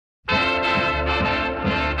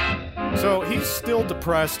So he's still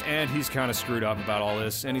depressed and he's kind of screwed up about all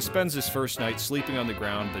this, and he spends his first night sleeping on the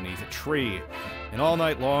ground beneath a tree. And all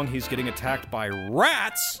night long he's getting attacked by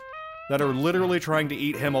rats that are literally trying to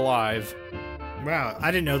eat him alive. Wow,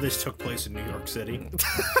 I didn't know this took place in New York City.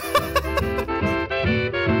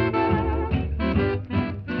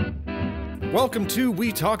 Welcome to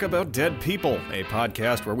We Talk About Dead People, a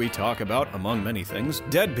podcast where we talk about, among many things,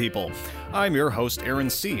 dead people. I'm your host, Aaron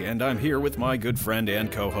C., and I'm here with my good friend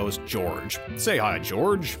and co-host, George. Say hi,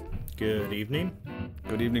 George. Good evening.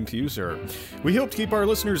 Good evening to you, sir. We hope to keep our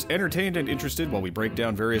listeners entertained and interested while we break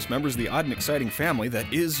down various members of the odd and exciting family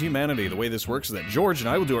that is humanity. The way this works is that George and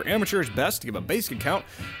I will do our amateurish best to give a basic account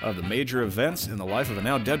of the major events in the life of a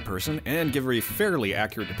now dead person and give a fairly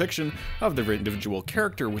accurate depiction of their individual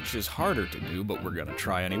character, which is harder to do, but we're gonna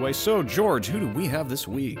try anyway. So, George, who do we have this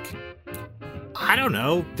week? I don't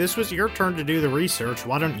know. This was your turn to do the research.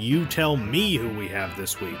 Why don't you tell me who we have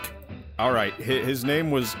this week? All right, his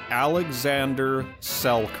name was Alexander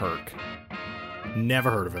Selkirk.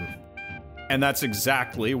 Never heard of him. And that's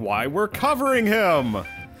exactly why we're covering him!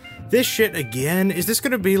 This shit again? Is this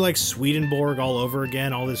gonna be like Swedenborg all over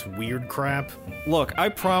again? All this weird crap? Look, I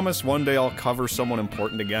promise one day I'll cover someone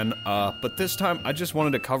important again, but this time I just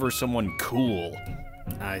wanted to cover someone cool.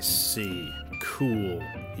 I see. Cool,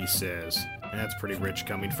 he says. That's pretty rich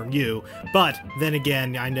coming from you. But then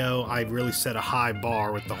again, I know I really set a high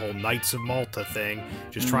bar with the whole Knights of Malta thing.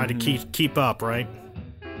 Just trying to keep up, right?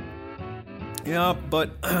 Yeah,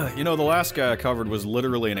 but, the last guy I covered was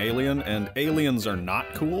literally an alien, and aliens are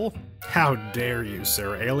not cool. How dare you,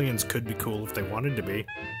 sir? Aliens could be cool if they wanted to be.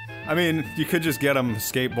 I mean, you could just get them a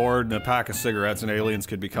skateboard and a pack of cigarettes, and aliens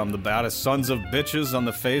could become the baddest sons of bitches on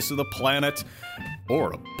the face of the planet.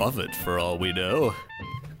 Or above it, for all we know.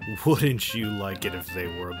 Wouldn't you like it if they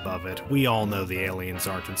were above it? We all know the aliens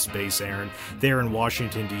aren't in space, Aaron. They're in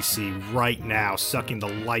Washington, D.C. right now, sucking the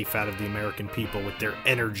life out of the American people with their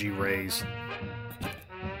energy rays.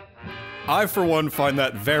 I, for one, find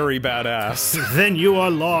that very badass. Then you are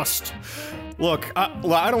lost. Look,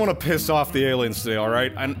 I don't want to piss off the aliens today,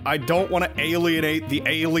 alright? And I don't want to alienate the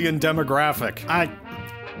alien demographic.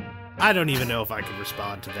 I don't even know if I can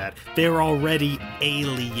respond to that. They're already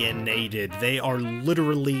alienated. They are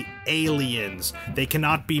literally aliens. They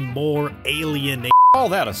cannot be more alienated. All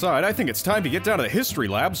that aside, I think it's time to get down to the history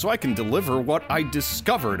lab so I can deliver what I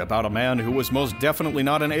discovered about a man who was most definitely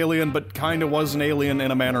not an alien, but kinda was an alien in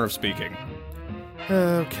a manner of speaking.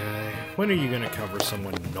 Okay, when are you gonna cover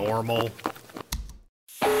someone normal?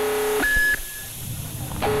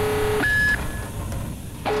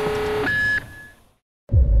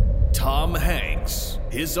 Tom Hanks,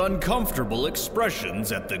 his uncomfortable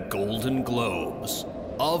expressions at the Golden Globes,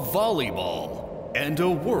 a volleyball, and a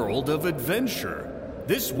world of adventure.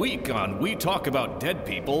 This week on We Talk About Dead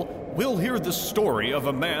People, we'll hear the story of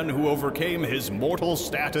a man who overcame his mortal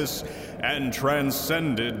status and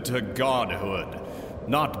transcended to godhood.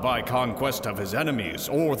 Not by conquest of his enemies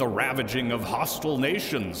or the ravaging of hostile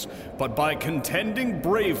nations, but by contending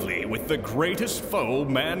bravely with the greatest foe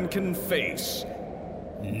man can face.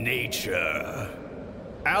 Nature.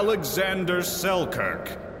 Alexander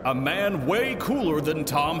Selkirk, a man way cooler than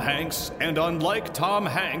Tom Hanks, and unlike Tom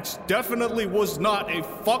Hanks, definitely was not a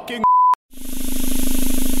fucking.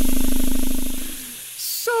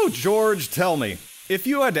 So, George, tell me, if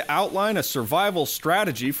you had to outline a survival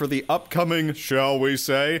strategy for the upcoming, shall we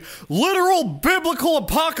say, literal biblical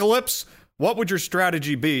apocalypse, what would your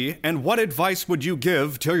strategy be, and what advice would you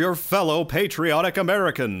give to your fellow patriotic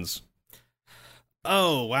Americans?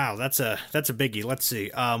 Oh, wow, that's a biggie. Let's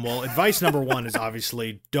see. Well, advice number one is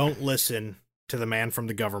obviously don't listen to the man from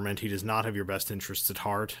the government. He does not have your best interests at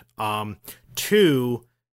heart. Two,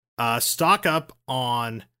 stock up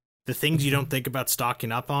on the things you don't think about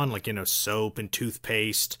stocking up on, like, soap and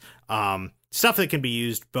toothpaste, stuff that can be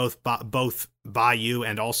used both by you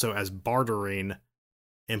and also as bartering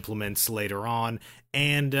implements later on.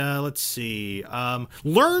 And let's see,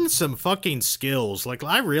 learn some fucking skills. Like,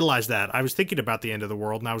 I realized that I was thinking about the end of the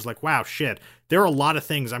world and I was like, wow, shit, there are a lot of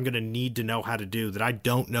things I'm gonna need to know how to do that I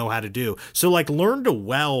don't know how to do. So, like, learn to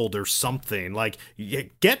weld or something. Like,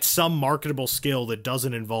 get some marketable skill that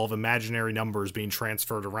doesn't involve imaginary numbers being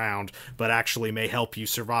transferred around, but actually may help you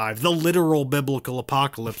survive the literal biblical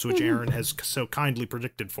apocalypse, which Aaron has so kindly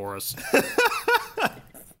predicted for us.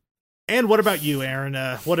 And what about you, Aaron?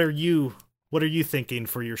 What are you thinking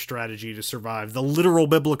for your strategy to survive the literal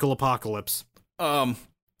biblical apocalypse?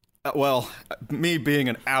 Well, me being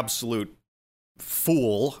an absolute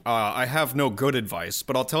fool, I have no good advice,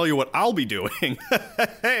 but I'll tell you what I'll be doing.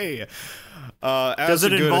 Hey! Does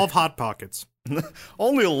it involve Hot Pockets?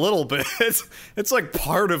 Only a little bit. It's like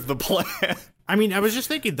part of the plan. I mean, I was just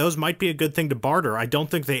thinking those might be a good thing to barter. I don't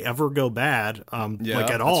think they ever go bad, like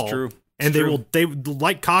at all. That's true. And they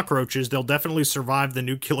like cockroaches, they'll definitely survive the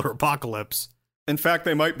nuclear apocalypse. In fact,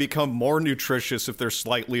 they might become more nutritious if they're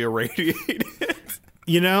slightly irradiated.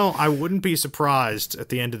 You know, I wouldn't be surprised at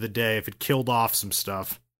the end of the day if it killed off some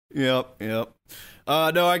stuff. Yep. No,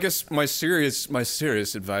 I guess my serious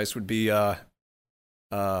advice would be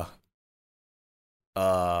learn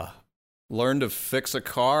to fix a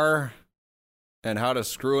car and how to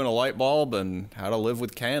screw in a light bulb and how to live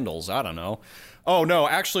with candles. I don't know. Oh, no,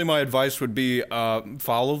 actually my advice would be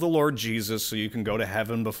follow the Lord Jesus so you can go to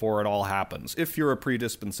heaven before it all happens. If you're a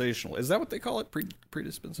predispensational. Is that what they call it?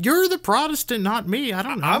 Predispensational? You're the Protestant, not me. I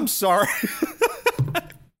don't know. I'm sorry.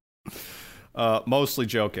 Mostly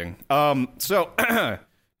joking. So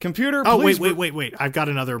computer, please. Wait. I've got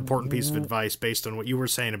another important piece of advice based on what you were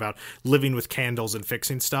saying about living with candles and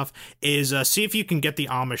fixing stuff, is see if you can get the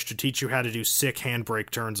Amish to teach you how to do sick handbrake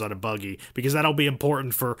turns on a buggy, because that'll be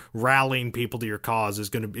important for rallying people to your cause, is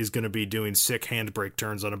gonna be doing sick handbrake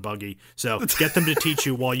turns on a buggy. So get them to teach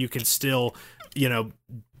you while you can still,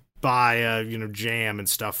 buy, jam and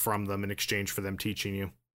stuff from them in exchange for them teaching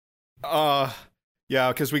you.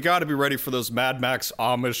 Yeah, because we got to be ready for those Mad Max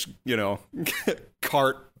Amish,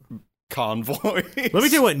 cart convoy. Let me tell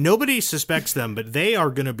you what, nobody suspects them, but they are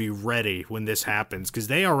going to be ready when this happens, because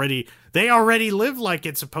they already live like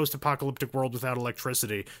it's a post-apocalyptic world without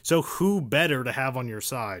electricity. So who better to have on your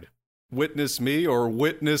side? Witness me or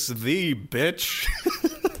witness thee, bitch.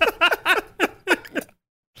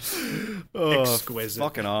 Exquisite.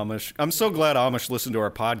 Fucking Amish. I'm so glad Amish listen to our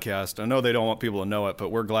podcast. I know they don't want people to know it, but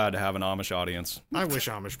we're glad to have an Amish audience. I wish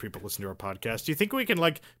Amish people listen to our podcast. Do you think we can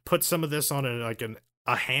put some of this on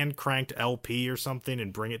a hand-cranked LP or something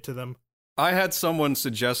and bring it to them? I had someone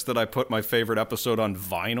suggest that I put my favorite episode on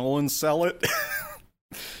vinyl and sell it.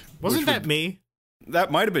 Wasn't that me?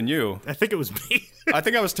 That might have been you. I think it was me. I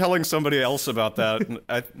think I was telling somebody else about that.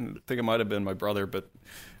 I think it might have been my brother, but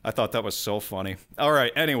I thought that was so funny. All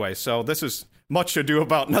right, anyway, so this is Much Ado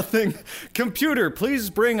About Nothing. Computer,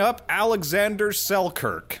 please bring up Alexander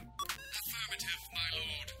Selkirk. Affirmative, my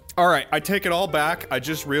lord. All right, I take it all back. I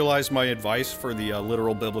just realized my advice for the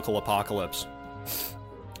literal biblical apocalypse.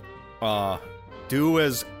 Do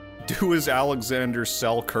as Alexander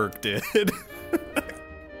Selkirk did.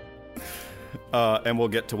 And we'll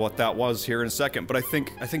get to what that was here in a second. But I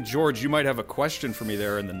think George, you might have a question for me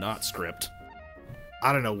there in the not script.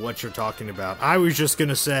 I don't know what you're talking about. I was just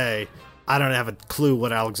gonna say I don't have a clue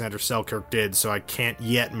what Alexander Selkirk did, so I can't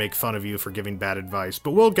yet make fun of you for giving bad advice, but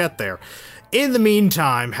we'll get there. In the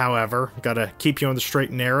meantime, however, gotta keep you on the straight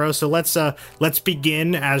and narrow, so let's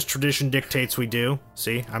begin as tradition dictates we do.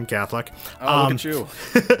 See, I'm Catholic. Oh, look at you.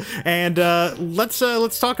 And let's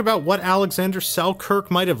talk about what Alexander Selkirk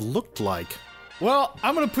might have looked like. Well,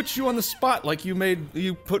 I'm gonna put you on the spot like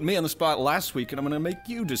you put me on the spot last week, and I'm gonna make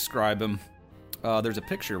you describe him. There's a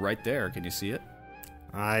picture right there. Can you see it?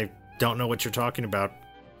 I don't know what you're talking about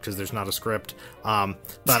because there's not a script.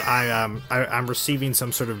 But I'm receiving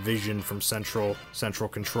some sort of vision from central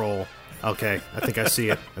control. Okay, I think I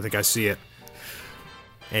see it.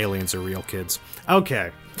 Aliens are real, kids. Okay.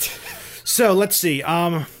 So let's see.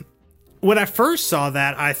 When I first saw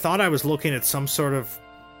that, I thought I was looking at some sort of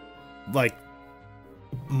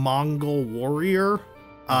Mongol warrior.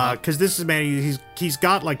 Because this is, man, he's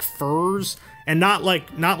got furs, and not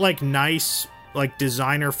nice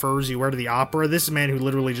designer furs you wear to the opera. This is a man who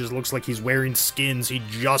literally just looks like he's wearing skins he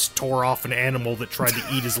just tore off an animal that tried to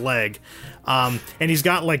eat his leg. And he's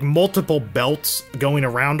got multiple belts going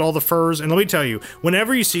around all the furs. And let me tell you,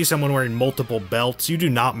 whenever you see someone wearing multiple belts, you do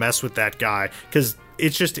not mess with that guy, because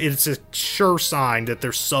it's a sure sign that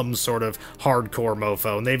there's some sort of hardcore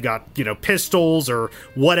mofo, and they've got, pistols or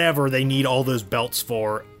whatever they need all those belts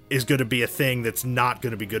for is going to be a thing that's not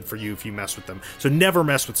going to be good for you if you mess with them. So never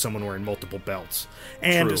mess with someone wearing multiple belts.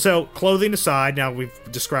 And True. So clothing aside, now we've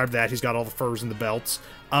described that, he's got all the furs and the belts.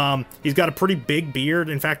 He's got a pretty big beard.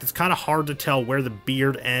 In fact, it's kind of hard to tell where the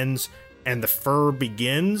beard ends and the fur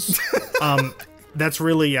begins. That's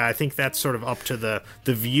really, I think that's sort of up to the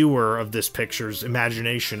viewer of this picture's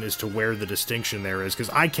imagination as to where the distinction there is, because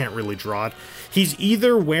I can't really draw it. He's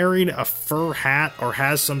either wearing a fur hat or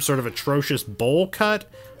has some sort of atrocious bowl cut.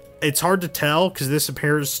 It's hard to tell, because this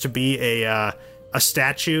appears to be a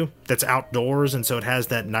statue that's outdoors, and so it has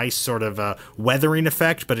that nice sort of weathering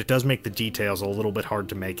effect, but it does make the details a little bit hard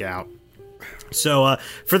to make out. So,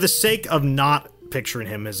 for the sake of not picturing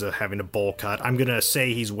him as having a bowl cut, I'm gonna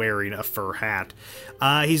say he's wearing a fur hat.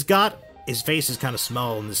 He's got his face is kind of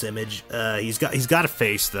small in this image. He's got a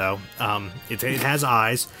face though. It has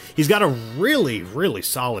eyes. He's got a really, really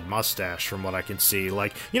solid mustache from what I can see.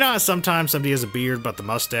 Like, you know how sometimes somebody has a beard but the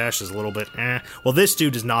mustache is a little bit Well, this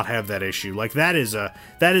dude does not have that issue. Like that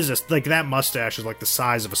mustache is like the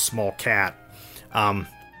size of a small cat.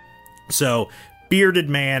 So bearded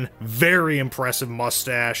man, very impressive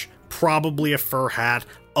mustache, probably a fur hat,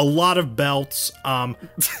 a lot of belts.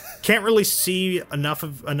 Can't really see enough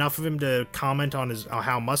of him to comment on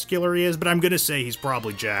how muscular he is, but I'm gonna say he's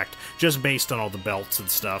probably jacked just based on all the belts and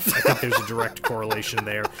stuff. I think there's a direct correlation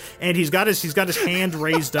there. And he's got his hand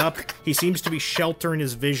raised up. He seems to be sheltering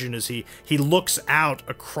his vision as he looks out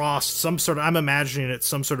across some sort of, I'm imagining it's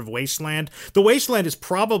some sort of wasteland. The wasteland is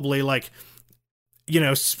probably like, you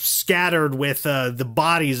know, scattered with the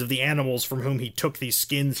bodies of the animals from whom he took these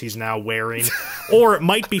skins he's now wearing. Or it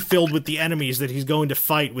might be filled with the enemies that he's going to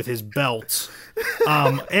fight with his belts.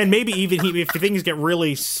 And maybe even if things get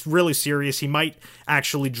really, really serious, he might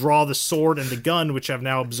actually draw the sword and the gun, which I've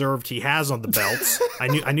now observed he has on the belts.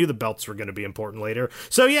 I knew the belts were going to be important later.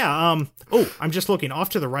 So yeah, I'm just looking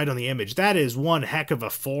off to the right on the image. That is one heck of a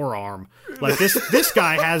forearm. Like this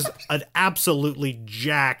guy has an absolutely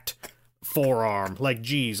jacked forearm. Like,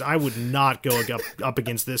 geez, I would not go up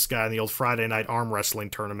against this guy in the old Friday night arm wrestling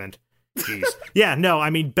tournament. Jeez. Yeah, no,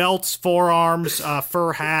 I mean, belts, forearms,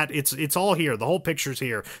 fur hat, it's all here. The whole picture's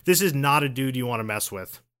here. This is not a dude you want to mess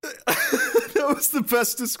with. That was the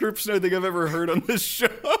best description I think I've ever heard on this show.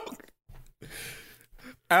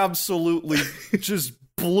 Absolutely just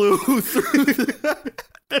blew through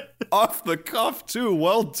off the cuff, too.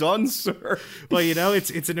 Well done, sir. Well, you know,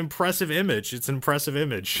 it's an impressive image. It's an impressive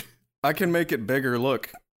image. I can make it bigger.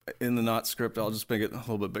 Look, in the not script, I'll just make it a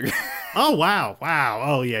little bit bigger. Oh, wow.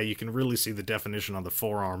 Oh, yeah, you can really see the definition on the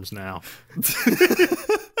forearms now.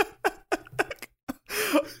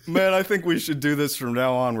 Man, I think we should do this from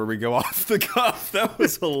now on where we go off the cuff. That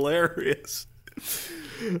was hilarious.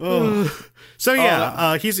 Oh. So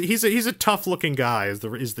yeah, he's a tough looking guy is the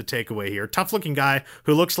takeaway here. Tough looking guy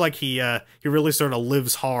who looks like he really sort of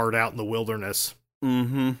lives hard out in the wilderness.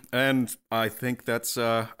 Mm-hmm. And I think that's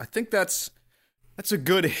a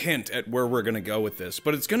good hint at where we're gonna go with this.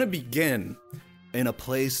 But it's gonna begin in a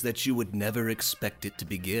place that you would never expect it to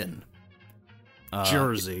begin.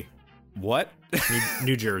 Jersey. What?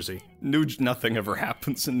 New Jersey. Nothing ever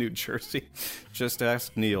happens in New Jersey. Just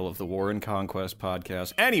ask Neil of the War and Conquest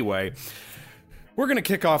podcast. Anyway, we're going to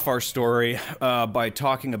kick off our story by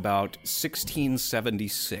talking about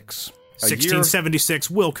 1676.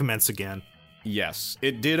 1676 will commence again. Yes,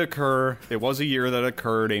 it did occur. It was a year that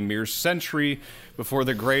occurred a mere century before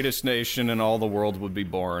the greatest nation in all the world would be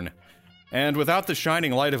born. And without the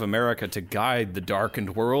shining light of America to guide the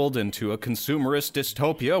darkened world into a consumerist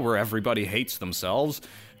dystopia where everybody hates themselves,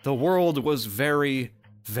 the world was very,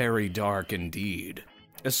 very dark indeed.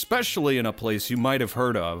 Especially in a place you might have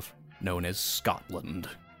heard of, known as Scotland.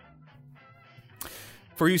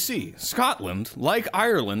 For you see, Scotland, like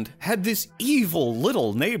Ireland, had this evil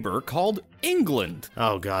little neighbor called England.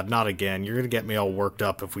 Oh god, not again. You're gonna get me all worked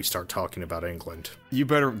up if we start talking about England. You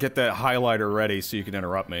better get that highlighter ready so you can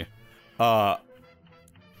interrupt me.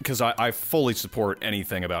 Because I fully support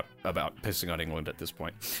anything about pissing on England at this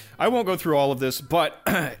point. I won't go through all of this, but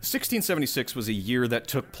 1676 was a year that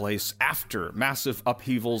took place after massive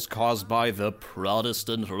upheavals caused by the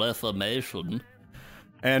Protestant Reformation.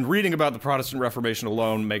 And reading about the Protestant Reformation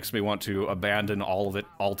alone makes me want to abandon all of it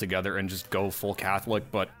altogether and just go full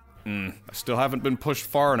Catholic, but I still haven't been pushed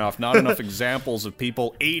far enough. Not enough examples of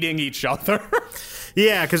people aiding each other.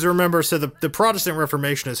 Yeah, because remember, so the Protestant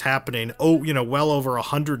Reformation is happening, well over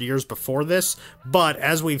 100 years before this, but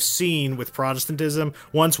as we've seen with Protestantism,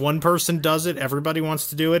 once one person does it, everybody wants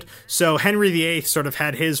to do it. So Henry VIII sort of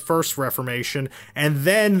had his first Reformation, and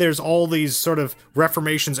then there's all these sort of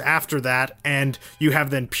Reformations after that, and you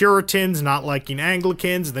have then Puritans not liking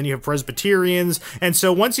Anglicans, and then you have Presbyterians, and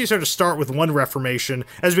so once you sort of start with one Reformation,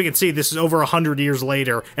 as we can see, this is over 100 years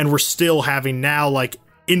later, and we're still having now, like,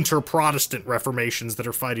 inter-Protestant reformations that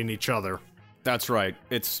are fighting each other. That's right.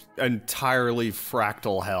 It's entirely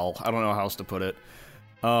fractal hell. I don't know how else to put it.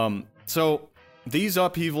 So, these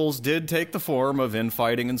upheavals did take the form of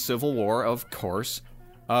infighting and civil war, of course,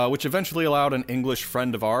 which eventually allowed an English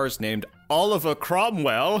friend of ours named Oliver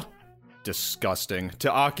Cromwell, disgusting,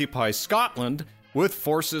 to occupy Scotland with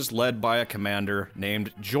forces led by a commander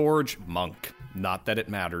named George Monk. Not that it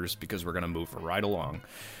matters, because we're going to move right along.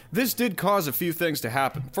 This did cause a few things to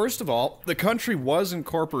happen. First of all, the country was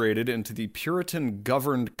incorporated into the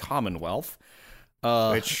Puritan-governed Commonwealth,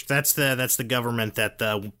 Which that's the government that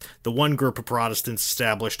the one group of Protestants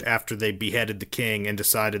established after they beheaded the king and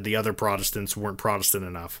decided the other Protestants weren't Protestant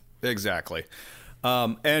enough. Exactly.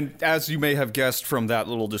 And as you may have guessed from that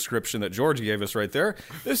little description that George gave us right there,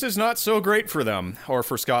 this is not so great for them, or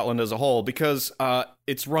for Scotland as a whole, because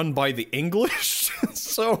it's run by the English.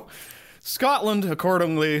 So Scotland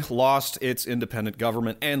accordingly lost its independent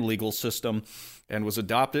government and legal system and was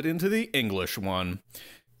adopted into the English one.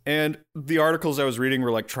 And the articles I was reading were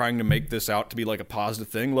like trying to make this out to be like a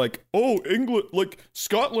positive thing, like, oh, England, like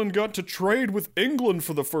Scotland got to trade with England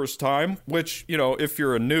for the first time, which, you know, if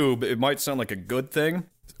you're a noob, it might sound like a good thing,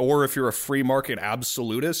 or if you're a free market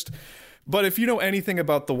absolutist. But if you know anything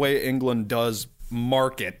about the way England does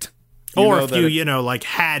market, or if you like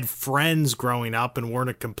had friends growing up and weren't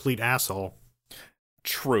a complete asshole.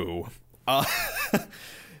 True.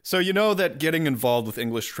 So you know that getting involved with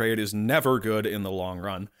English trade is never good in the long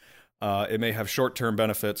run. It may have short-term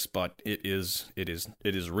benefits, but it is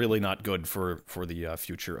really not good for the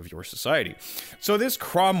future of your society. So this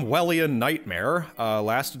Cromwellian nightmare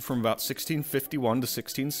lasted from about 1651 to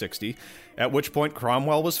 1660, at which point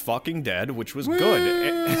Cromwell was fucking dead, which was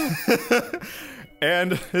good.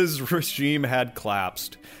 And his regime had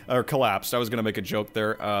collapsed. I was going to make a joke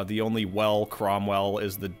there. The only Cromwell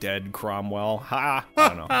is the dead Cromwell. Ha! I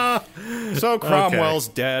don't know. So Cromwell's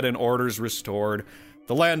dead and order's restored.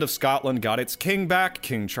 The land of Scotland got its king back,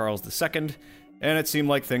 King Charles II, and it seemed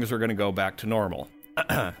like things were going to go back to normal.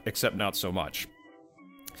 Except not so much.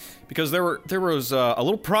 Because there was a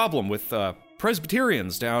little problem with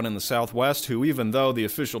Presbyterians down in the southwest who, even though the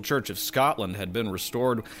official Church of Scotland had been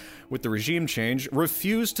restored with the regime change,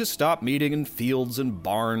 refused to stop meeting in fields and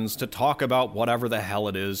barns to talk about whatever the hell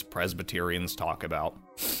it is Presbyterians talk about.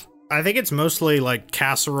 I think it's mostly like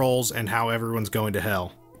casseroles and how everyone's going to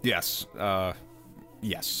hell. Yes.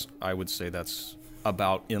 Yes, I would say that's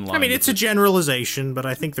about in line. I mean, it's a generalization, but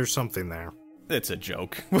I think there's something there. It's a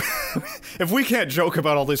joke. If we can't joke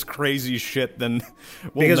about all this crazy shit, then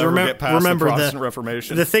we'll never get past the Protestant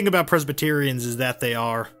Reformation. The thing about Presbyterians is that they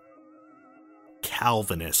are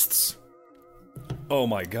Calvinists. Oh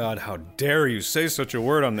my God, how dare you say such a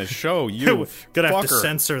word on this show, you Gonna fucker. have to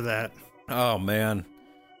censor that. Oh, man.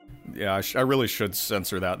 Yeah, I really should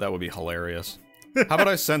censor that. That would be hilarious. How about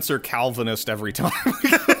I censor Calvinist every time?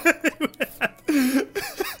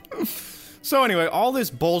 So anyway, all this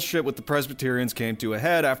bullshit with the Presbyterians came to a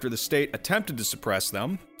head after the state attempted to suppress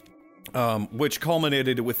them, which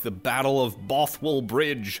culminated with the Battle of Bothwell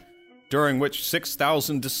Bridge, during which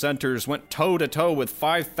 6,000 dissenters went toe-to-toe with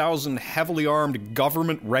 5,000 heavily armed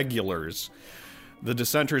government regulars. The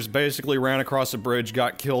dissenters basically ran across a bridge,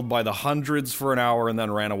 got killed by the hundreds for an hour, and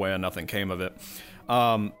then ran away and nothing came of it.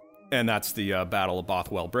 And that's the Battle of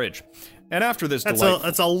Bothwell Bridge. And after this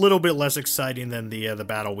that's a little bit less exciting than the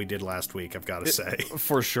battle we did last week, I've got to say.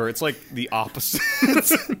 For sure. It's like the opposite.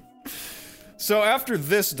 So after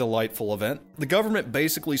this delightful event, the government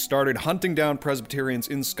basically started hunting down Presbyterians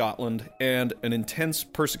in Scotland, and an intense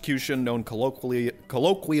persecution known colloquially,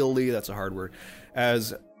 that's a hard word,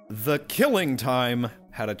 as the killing time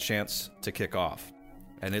had a chance to kick off.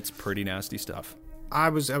 And it's pretty nasty stuff. I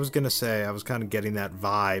was gonna say, I was kind of getting that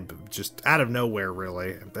vibe just out of nowhere,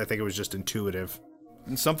 really. I think it was just intuitive.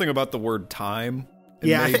 And something about the word time.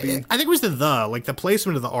 Yeah, I think it was the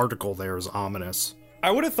placement of the article there is ominous. I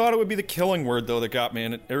would have thought it would be the killing word, though, that got me,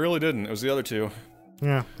 and it really didn't. It was the other two.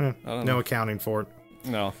 Yeah, no accounting for it.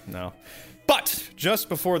 No. But just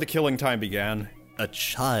before the killing time began, a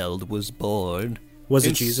child was born. Was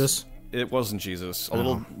it Jesus? It wasn't Jesus.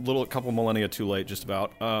 A couple millennia too late, just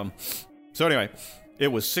about. So anyway, it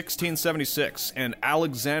was 1676, and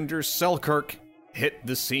Alexander Selkirk hit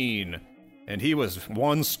the scene. And he was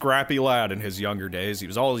one scrappy lad in his younger days. He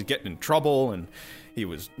was always getting in trouble, and he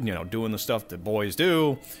was, doing the stuff that boys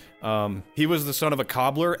do. He was the son of a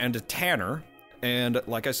cobbler and a tanner, and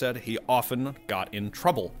like I said, he often got in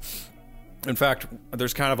trouble. In fact,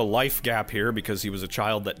 there's kind of a life gap here because he was a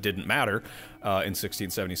child that didn't matter in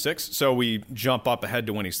 1676. So we jump up ahead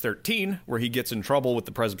to when he's 13, where he gets in trouble with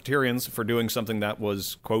the Presbyterians for doing something that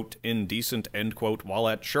was, quote, indecent, end quote, while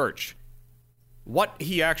at church. What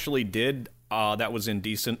he actually did that was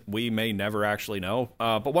indecent, we may never actually know.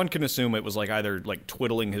 But one can assume it was like either like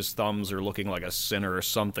twiddling his thumbs or looking like a sinner or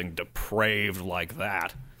something depraved like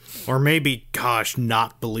that. Or maybe,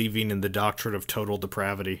 not believing in the doctrine of total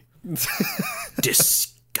depravity.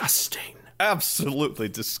 Disgusting. Absolutely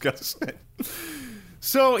disgusting.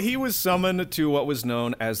 So he was summoned to what was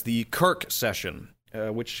known as the Kirk session,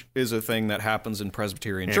 which is a thing that happens in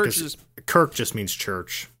Presbyterian churches. Kirk just means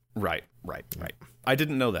church. Right. I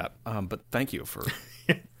didn't know that, but thank you for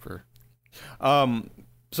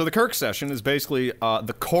So the Kirk session is basically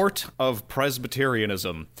the court of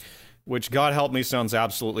Presbyterianism, which, God help me, sounds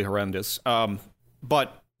absolutely horrendous.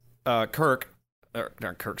 But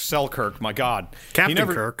Selkirk, my God.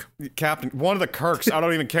 Kirk. Captain, one of the Kirks, I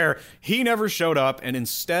don't even care. He never showed up and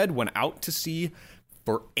instead went out to sea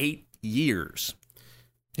for 8 years.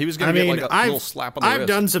 He was going to get like a little slap on the wrist. I've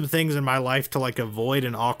done some things in my life to like avoid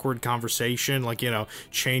an awkward conversation, like,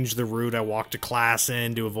 change the route I walk to class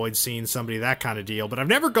in to avoid seeing somebody, that kind of deal. But I've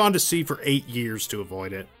never gone to sea for 8 years to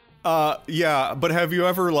avoid it. Yeah, but have you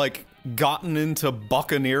ever like gotten into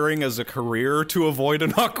buccaneering as a career to avoid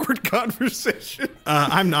an awkward conversation?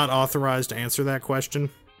 I'm not authorized to answer that question.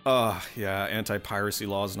 Yeah, anti-piracy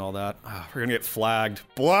laws and all that. We're gonna get flagged.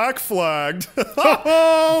 Black flagged!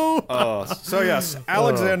 So yes,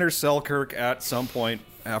 Alexander Selkirk at some point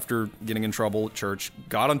after getting in trouble at church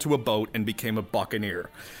got onto a boat and became a buccaneer.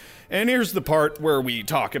 And here's the part where we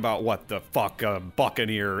talk about what the fuck a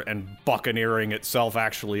buccaneer and buccaneering itself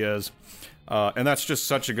actually is. And that's just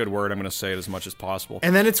such a good word, I'm going to say it as much as possible.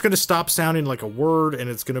 And then it's going to stop sounding like a word, and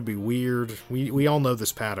it's going to be weird. We all know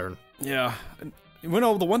this pattern. Yeah. The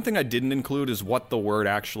one thing I didn't include is what the word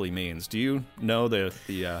actually means. Do you know the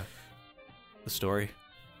story?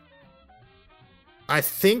 I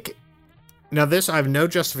think... Now this, I have no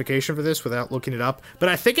justification for this without looking it up, but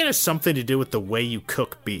I think it has something to do with the way you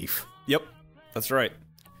cook beef. Yep, that's right.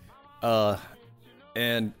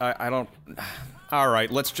 And I don't... All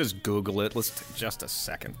right, let's just Google it. Let's take just a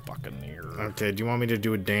second, buccaneer. Okay, do you want me to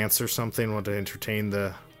do a dance or something to entertain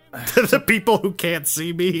the people who can't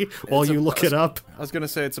see me while you look it up? I was gonna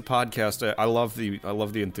say it's a podcast. I love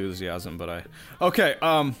the enthusiasm, but okay.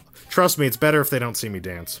 Trust me, it's better if they don't see me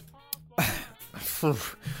dance.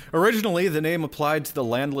 Originally, the name applied to the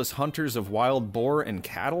landless hunters of wild boar and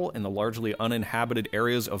cattle in the largely uninhabited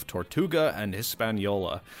areas of Tortuga and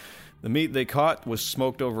Hispaniola. The meat they caught was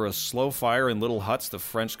smoked over a slow fire in little huts. The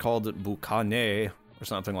French called it boucané, or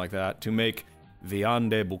something like that, to make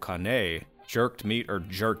viande boucané, jerked meat or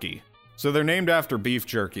jerky. So they're named after beef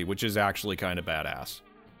jerky, which is actually kind of badass.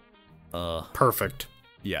 Perfect.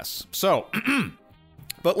 Yes. So,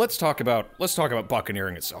 but let's talk about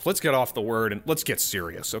buccaneering itself. Let's get off the word and let's get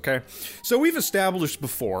serious, okay? So we've established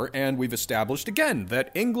before, and we've established again,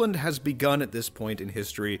 that England has begun at this point in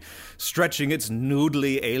history stretching its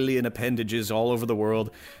noodly alien appendages all over the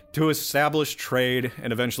world to establish trade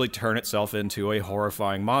and eventually turn itself into a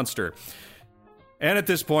horrifying monster. And at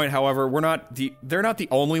this point, however, they're not the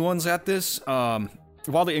only ones at this.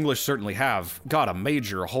 While the English certainly have got a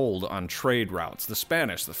major hold on trade routes, the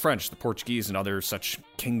Spanish, the French, the Portuguese, and other such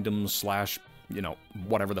kingdoms /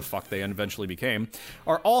 whatever the fuck they eventually became,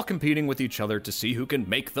 are all competing with each other to see who can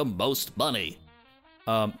make the most money.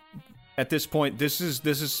 At this point, this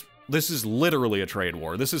is literally a trade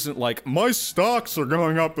war. This isn't like, my stocks are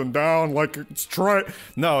going up and down like it's trade.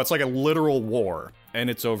 No, it's like a literal war, and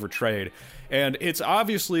it's over trade. And it's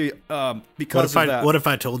obviously because of that. What if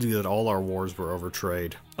I told you that all our wars were over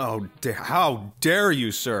trade? Oh, how dare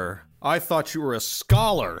you, sir? I thought you were a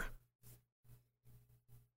scholar.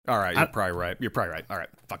 All right, you're probably right. All right,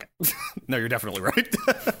 fuck it. No, you're definitely right.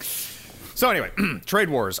 So anyway, trade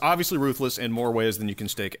wars, obviously ruthless in more ways than you can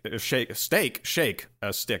shake a stick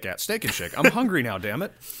at. Steak and shake. I'm hungry now, damn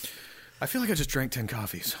it. I feel like I just drank 10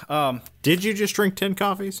 coffees. Did you just drink 10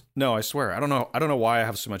 coffees? No, I swear. I don't know why I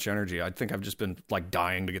have so much energy. I think I've just been like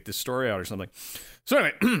dying to get this story out or something. So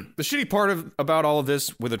anyway, the shitty part about all of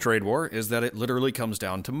this with a trade war is that it literally comes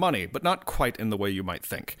down to money, but not quite in the way you might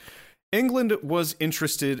think. England was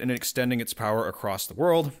interested in extending its power across the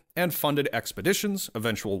world and funded expeditions,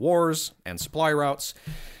 eventual wars, and supply routes.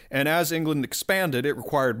 And as England expanded, it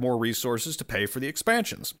required more resources to pay for the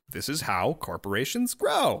expansions. This is how corporations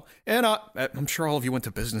grow. And I'm sure all of you went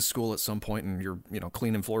to business school at some point and you're,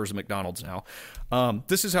 cleaning floors at McDonald's now.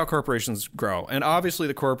 This is how corporations grow. And obviously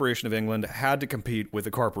the Corporation of England had to compete with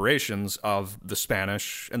the corporations of the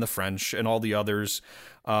Spanish and the French and all the others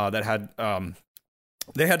that had...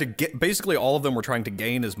 they had to get... Basically, all of them were trying to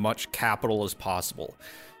gain as much capital as possible.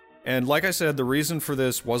 And like I said, the reason for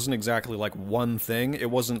this wasn't exactly like one thing.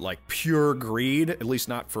 It wasn't like pure greed, at least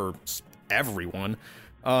not for everyone.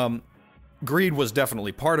 Greed was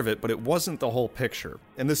definitely part of it, but it wasn't the whole picture.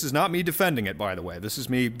 And this is not me defending it, by the way. This is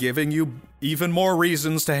me giving you even more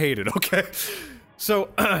reasons to hate it, okay? So,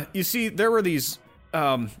 you see, there were these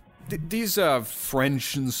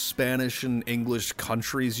French and Spanish and English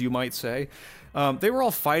countries, you might say. They were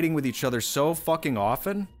all fighting with each other so fucking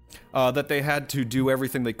often that they had to do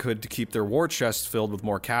everything they could to keep their war chests filled with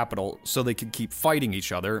more capital so they could keep fighting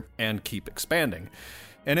each other and keep expanding.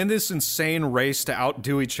 And in this insane race to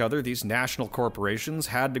outdo each other, these national corporations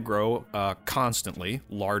had to grow constantly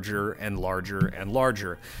larger and larger and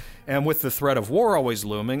larger. And with the threat of war always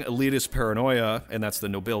looming, elitist paranoia, and that's the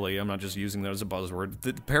nobility, I'm not just using that as a buzzword,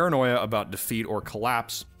 the paranoia about defeat or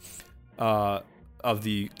collapse of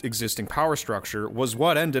the existing power structure was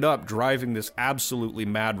what ended up driving this absolutely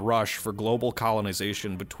mad rush for global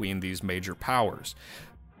colonization between these major powers.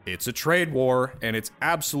 It's a trade war, and it's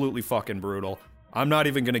absolutely fucking brutal. I'm not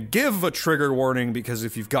even going to give a trigger warning, because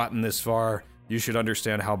if you've gotten this far, you should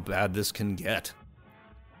understand how bad this can get.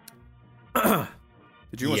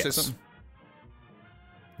 Did you want to say something?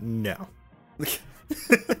 No.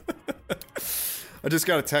 I just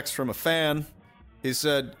got a text from a fan. He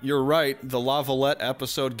said, "You're right, the La Valette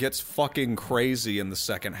episode gets fucking crazy in the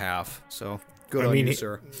second half." So, good on you,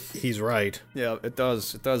 sir. He's right. Yeah, it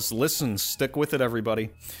does. It does. Listen, stick with it, everybody.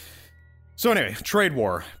 So anyway, trade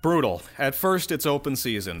war. Brutal. At first, it's open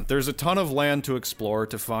season. There's a ton of land to explore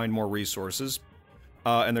to find more resources.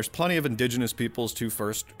 And there's plenty of indigenous peoples to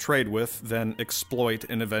first trade with, then exploit,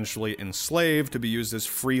 and eventually enslave to be used as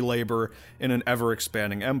free labor in an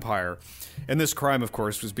ever-expanding empire. And this crime, of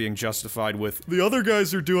course, was being justified with, the other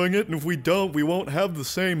guys are doing it, and if we don't, we won't have the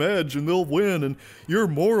same edge, and they'll win, and your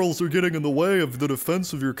morals are getting in the way of the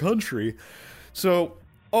defense of your country. So,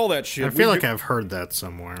 all that shit. I feel like I've heard that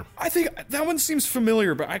somewhere. I think that one seems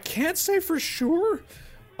familiar, but I can't say for sure.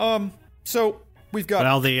 So... We've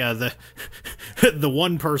got the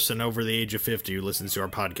one person over the age of 50 who listens to our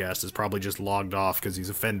podcast is probably just logged off because he's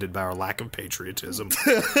offended by our lack of patriotism.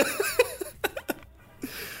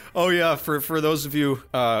 Oh yeah, for those of you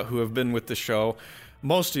who have been with the show,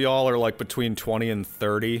 most of y'all are like between 20 and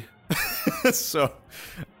 30. So,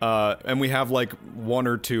 and we have like one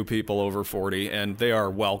or two people over 40, and they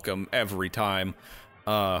are welcome every time.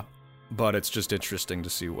 But it's just interesting to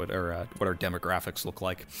see what our demographics look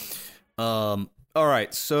like. All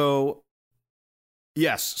right, so,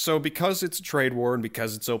 yes, so because it's a trade war and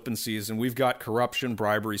because it's open season, we've got corruption,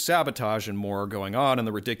 bribery, sabotage, and more going on in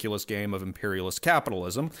the ridiculous game of imperialist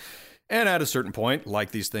capitalism. And at a certain point,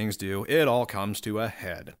 like these things do, it all comes to a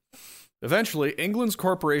head. Eventually, England's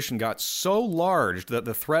corporation got so large that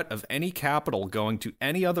the threat of any capital going to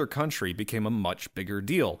any other country became a much bigger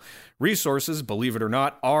deal. Resources, believe it or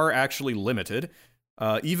not, are actually limited.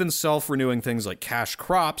 Even self-renewing things like cash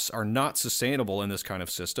crops are not sustainable in this kind of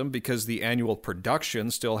system because the annual production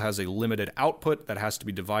still has a limited output that has to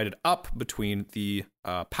be divided up between the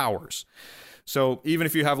powers. So even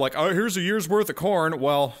if you have like, oh, here's a year's worth of corn,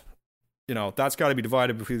 well, you know, that's got to be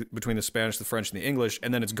divided between the Spanish, the French, and the English,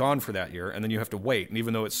 and then it's gone for that year, and then you have to wait. And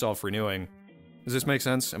even though it's self-renewing, does this make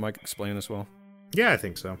sense? Am I explaining this well? Yeah, I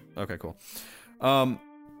think so. Okay, cool.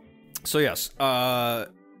 So yes,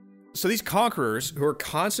 so these conquerors, who are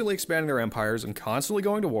constantly expanding their empires and constantly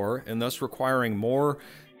going to war, and thus requiring more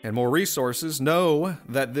and more resources, know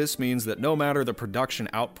that this means that no matter the production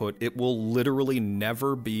output, it will literally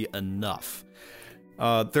never be enough.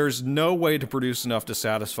 There's no way to produce enough to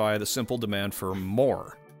satisfy the simple demand for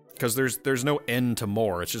more, because there's no end to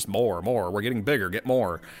more. It's just more. We're getting bigger, get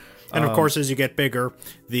more. And of course, as you get bigger,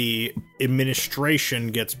 the administration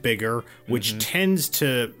gets bigger, which tends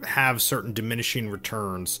to have certain diminishing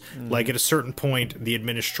returns. Like at a certain point, the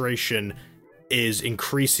administration is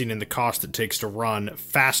increasing in the cost it takes to run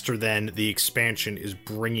faster than the expansion is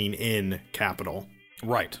bringing in capital.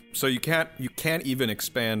 Right. So you can't even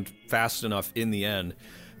expand fast enough in the end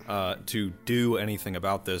to do anything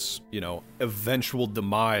about this, eventual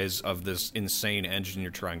demise of this insane engine you're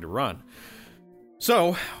trying to run.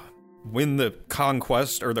 So, when the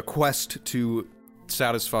conquest, or the quest to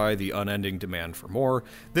satisfy the unending demand for more,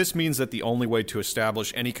 this means that the only way to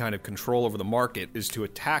establish any kind of control over the market is to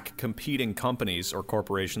attack competing companies or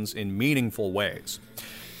corporations in meaningful ways.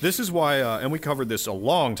 This is why, and we covered this a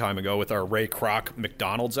long time ago with our Ray Kroc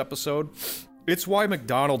McDonald's episode, it's why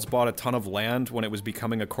McDonald's bought a ton of land when it was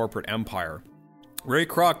becoming a corporate empire. Ray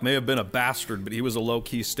Kroc may have been a bastard, but he was a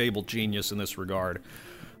low-key stable genius in this regard.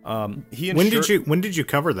 When did you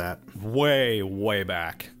cover that? Way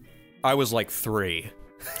back. I was like 3.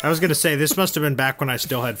 I was gonna say this must have been back when I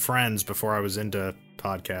still had friends before I was into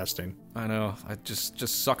podcasting. I know. It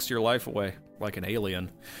just sucks your life away like an alien.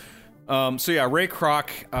 So yeah, Ray Kroc.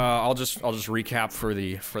 I'll just recap for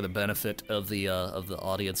the benefit of the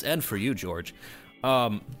audience and for you, George.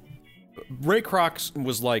 Ray Kroc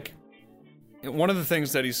was like, one of the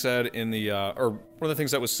things that he said in the, or one of the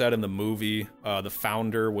things that was said in the movie, The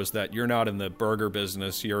Founder, was that you're not in the burger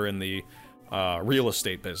business, you're in the real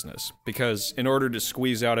estate business. Because in order to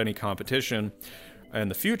squeeze out any competition, in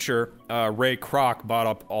the future, Ray Kroc bought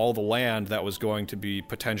up all the land that was going to be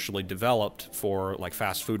potentially developed for like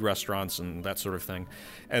fast food restaurants and that sort of thing.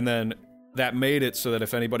 And then that made it so that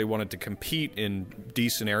if anybody wanted to compete in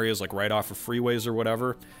decent areas, like right off of freeways or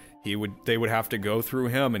whatever, they would have to go through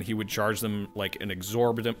him, and he would charge them like an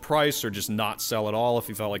exorbitant price or just not sell at all if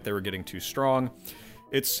he felt like they were getting too strong.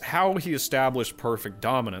 It's how he established perfect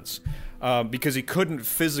dominance, because he couldn't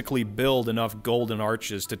physically build enough golden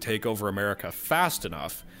arches to take over America fast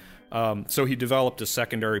enough. So he developed a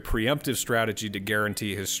secondary preemptive strategy to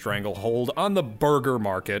guarantee his stranglehold on the burger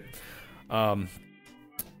market. And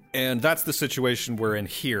that's the situation we're in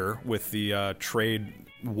here with the trade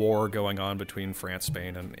war going on between France,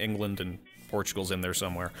 Spain, and England, and Portugal's in there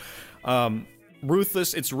somewhere.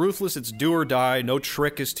 Ruthless, it's do or die, no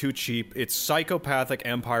trick is too cheap, it's psychopathic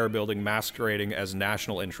empire building masquerading as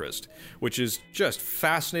national interest, which is just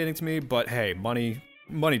fascinating to me, but hey,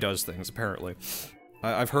 money does things, apparently.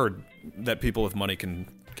 I've heard that people with money can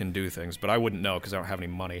do things, but I wouldn't know because I don't have any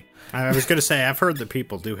money. I was going to say, I've heard that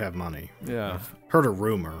people do have money. Yeah. I've heard a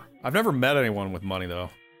rumor. I've never met anyone with money, though.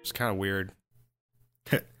 It's kind of weird.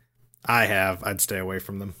 I have. I'd stay away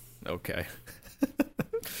from them. Okay.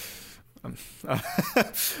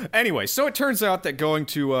 Anyway, so it turns out that going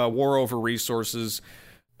to war over resources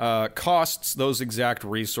costs those exact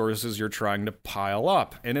resources you're trying to pile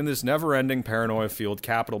up. And in this never-ending paranoia-fueled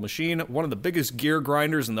capital machine, one of the biggest gear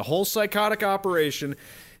grinders in the whole psychotic operation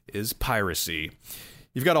is piracy.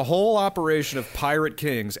 You've got a whole operation of pirate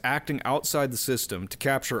kings acting outside the system to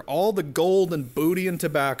capture all the gold and booty and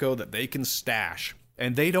tobacco that they can stash.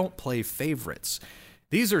 And they don't play favorites.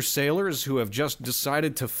 These are sailors who have just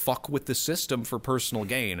decided to fuck with the system for personal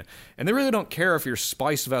gain, and they really don't care if your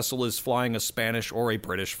spice vessel is flying a Spanish or a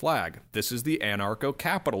British flag. This is the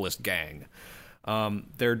anarcho-capitalist gang.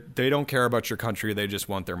 They don't care about your country, they just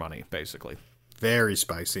want their money, basically. Very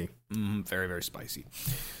spicy. Very, very spicy.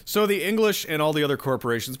 So the English and all the other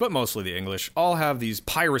corporations, but mostly the English, all have these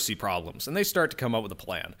piracy problems, and they start to come up with a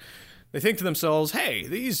plan. They think to themselves, hey,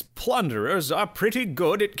 these plunderers are pretty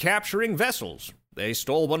good at capturing vessels. They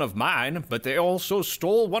stole one of mine, but they also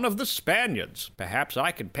stole one of the Spaniards. Perhaps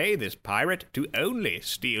I can pay this pirate to only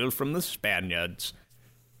steal from the Spaniards.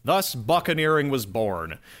 Thus, buccaneering was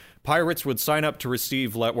born. Pirates would sign up to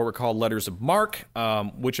receive what were called letters of marque,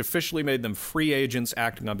 which officially made them free agents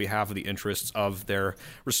acting on behalf of the interests of their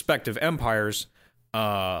respective empires.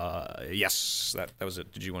 Yes, that was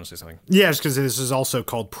it. Did you want to say something? Yes, because this is also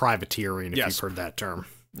called privateering, if Yes. you've heard that term.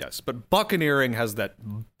 Yes, but buccaneering has that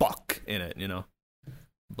buck in it, you know?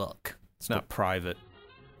 Buck. It's not private.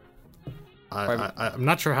 I'm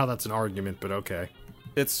not sure how that's an argument, but okay.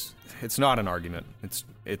 It's not an argument. It's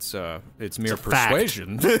mere a fact.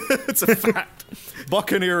 persuasion. It's a fact.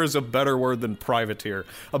 Buccaneer is a better word than privateer.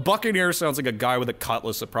 A buccaneer sounds like a guy with a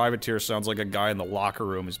cutlass. A privateer sounds like a guy in the locker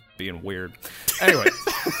room is being weird. Anyway.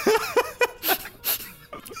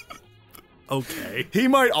 Okay. He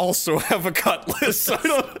might also have a cutlass. I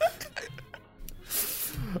don't...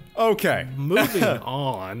 Okay. Moving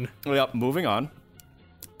on. Yep, moving on.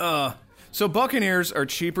 So buccaneers are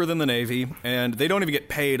cheaper than the Navy, and they don't even get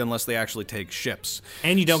paid unless they actually take ships.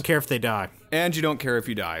 And you don't care if they die. And you don't care if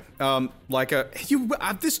you die.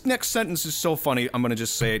 This next sentence is so funny, I'm going to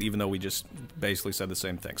just say it even though we just basically said the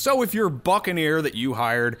same thing. So if your buccaneer that you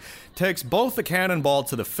hired takes both the cannonball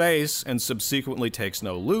to the face and subsequently takes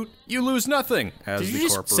no loot, you lose nothing as Did the you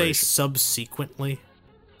just corporation. say subsequently?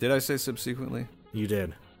 Did I say subsequently? You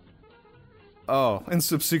did. Oh, and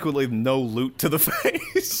subsequently no loot to the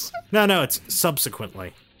face. No, it's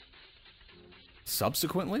subsequently.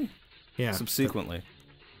 Subsequently? Yeah. Subsequently.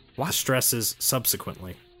 The stress is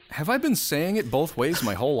subsequently. Have I been saying it both ways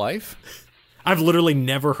my whole life? I've literally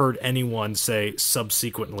never heard anyone say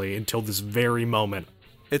subsequently until this very moment.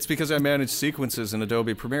 It's because I manage sequences in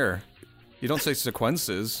Adobe Premiere. You don't say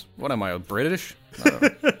sequences. What am I, British?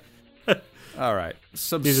 All right.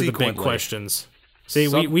 Subsequently. These are the big questions. See,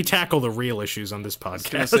 we tackle the real issues on this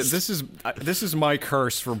podcast. This is my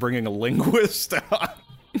curse for bringing a linguist on.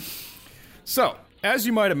 So, as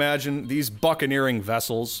you might imagine, these buccaneering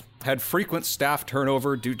vessels had frequent staff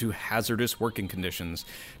turnover due to hazardous working conditions.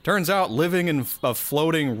 Turns out living in a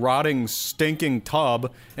floating, rotting, stinking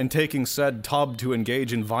tub and taking said tub to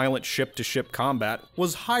engage in violent ship-to-ship combat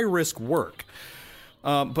was high-risk work.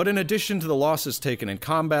 But in addition to the losses taken in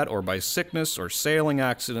combat or by sickness or sailing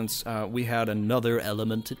accidents, we had another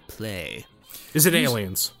element at play. Is it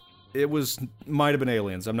aliens? It might have been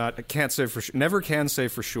aliens. I can't say for sure. Never can say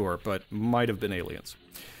for sure, but might have been aliens.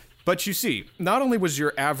 But you see, not only was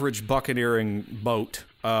your average buccaneering boat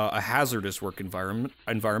a hazardous work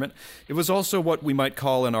environment, it was also what we might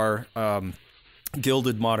call in our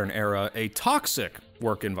Gilded Modern Era a toxic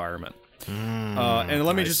work environment. And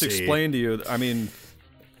let me just explain to you, I mean,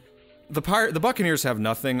 the Buccaneers have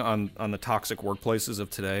nothing on the toxic workplaces of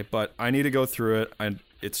today, but I need to go through it, and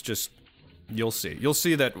it's just, you'll see. You'll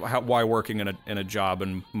see that why working in a job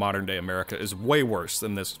in modern day America is way worse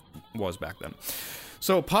than this was back then.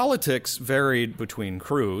 So politics varied between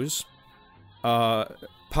crews.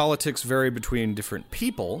 Politics varied between different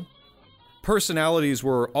people. Personalities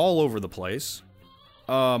were all over the place.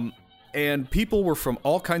 And people were from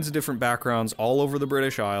all kinds of different backgrounds all over the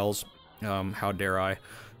British Isles. How dare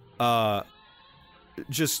I?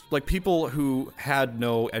 Just like people who had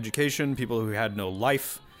no education, people who had no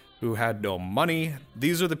life, who had no money.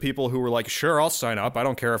 These are the people who were like, sure, I'll sign up. I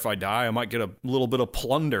don't care if I die. I might get a little bit of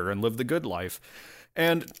plunder and live the good life.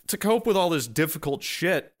 And to cope with all this difficult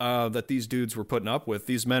shit that these dudes were putting up with,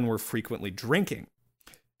 these men were frequently drinking.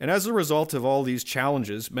 And as a result of all these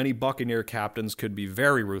challenges, many Buccaneer captains could be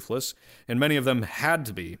very ruthless, and many of them had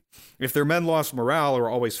to be. If their men lost morale or were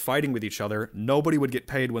always fighting with each other, nobody would get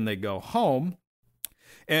paid when they go home.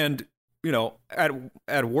 And, you know,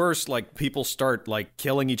 at worst, like, people start, like,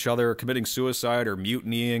 killing each other, committing suicide, or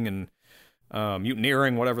mutinying and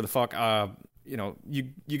mutineering, whatever the fuck. You know,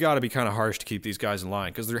 you got to be kind of harsh to keep these guys in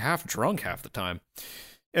line, because they're half drunk half the time.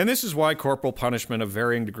 And this is why corporal punishment of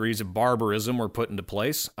varying degrees of barbarism were put into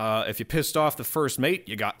place. If you pissed off the first mate,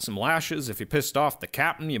 you got some lashes. If you pissed off the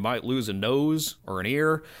captain, you might lose a nose or an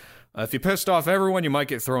ear. If you pissed off everyone, you might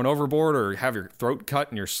get thrown overboard or have your throat cut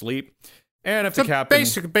in your sleep. And if the captain...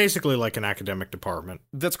 Basically like an academic department.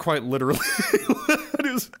 That's quite literally...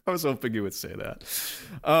 I was hoping you would say that.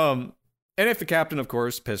 And if the captain, of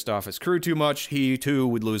course, pissed off his crew too much, he too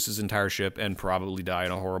would lose his entire ship and probably die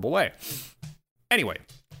in a horrible way. Anyway...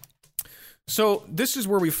 So this is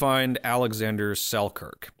where we find Alexander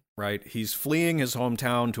Selkirk, right? He's fleeing his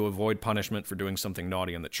hometown to avoid punishment for doing something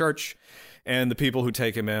naughty in the church, and the people who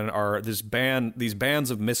take him in are these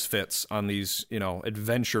bands of misfits on these, you know,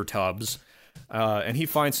 adventure tubs, and he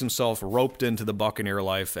finds himself roped into the Buccaneer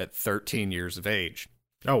life at 13 years of age.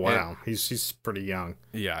 Oh wow, he's pretty young.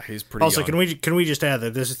 Yeah, he's pretty young. Also, can we just add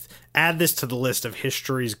that add this to the list of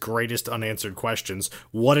history's greatest unanswered questions?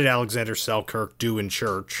 What did Alexander Selkirk do in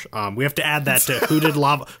church? We have to add that to who did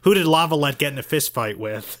Lavalette get in a fist fight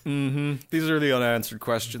with? Mm-hmm. These are the unanswered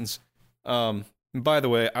questions. By the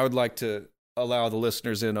way, I would like to allow the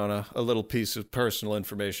listeners in on a little piece of personal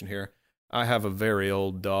information here. I have a very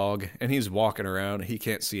old dog, and he's walking around. He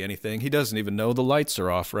can't see anything. He doesn't even know the lights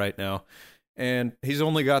are off right now. And he's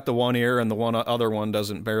only got the one ear, and the other one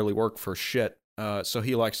doesn't barely work for shit. So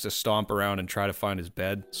he likes to stomp around and try to find his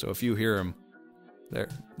bed. So if you hear him, there,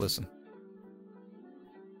 listen.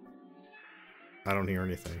 I don't hear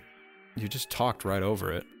anything. You just talked right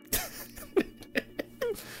over it.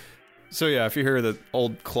 So yeah, if you hear the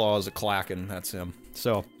old claws clacking, that's him.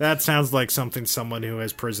 So that sounds like something someone who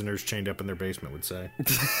has prisoners chained up in their basement would say.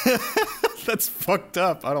 That's fucked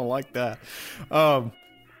up. I don't like that.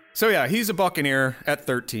 So yeah, he's a Buccaneer at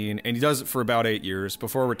 13, and he does it for about 8 years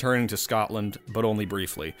before returning to Scotland, but only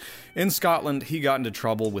briefly. In Scotland, he got into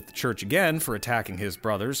trouble with the church again for attacking his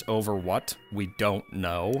brothers over what? We don't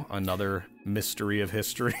know. Another mystery of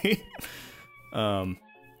history.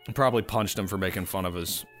 Probably punched him for making fun of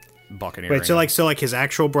his Buccaneering. Wait, so like his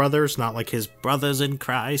actual brothers, not like his brothers in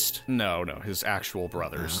Christ? No, his actual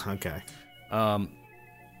brothers. Okay. Oh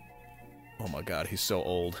my god, he's so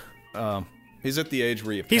old. He's at the age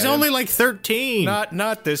where you pet He's him. only like 13.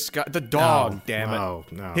 Not this guy. The dog, No, damn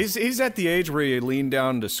it. No. He's at the age where you lean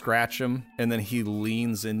down to scratch him, and then he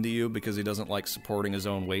leans into you because he doesn't like supporting his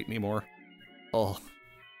own weight anymore. Oh,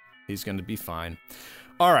 he's going to be fine.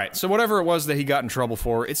 All right, so whatever it was that he got in trouble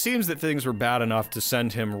for, it seems that things were bad enough to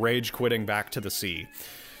send him rage-quitting back to the sea.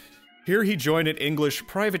 Here he joined an English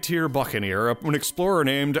privateer buccaneer, an explorer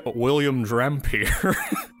named William Drampier,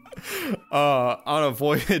 on a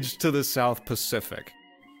voyage to the South Pacific.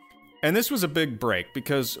 And this was a big break,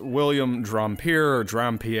 because William Drampier, or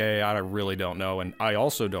Drampier, I really don't know, and I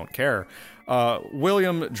also don't care.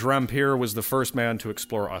 William Drampier was the first man to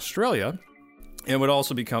explore Australia, and would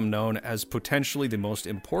also become known as potentially the most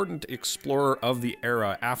important explorer of the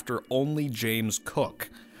era after only James Cook.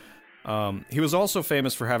 He was also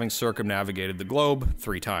famous for having circumnavigated the globe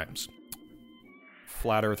 3 times.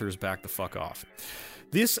 Flat Earthers back the fuck off.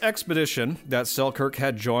 This expedition that Selkirk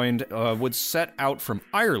had joined would set out from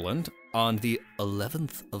Ireland on the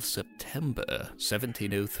 11th of September,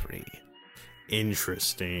 1703.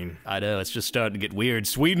 Interesting. I know, it's just starting to get weird.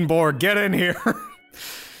 Swedenborg, get in here!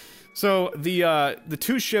 So, the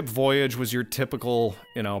 2-ship voyage was your typical,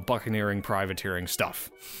 buccaneering, privateering stuff.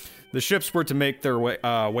 The ships were to make their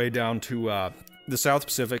way down to the South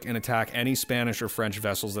Pacific and attack any Spanish or French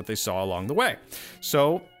vessels that they saw along the way.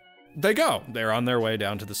 So they go. They're on their way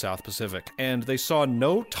down to the South Pacific, and they saw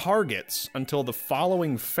no targets until the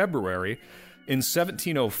following February in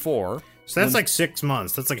 1704. So that's like 6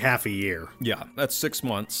 months. That's like half a year. Yeah, that's 6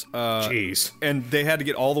 months. Jeez. And they had to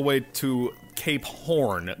get all the way to Cape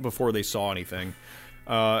Horn before they saw anything.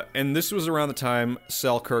 And this was around the time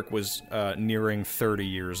Selkirk was nearing 30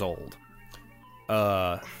 years old.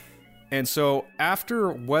 And so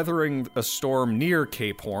after weathering a storm near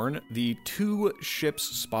Cape Horn, the two ships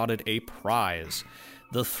spotted a prize.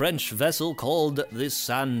 The French vessel called the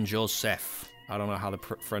San Joseph. I don't know how the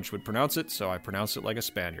French would pronounce it, so I pronounce it like a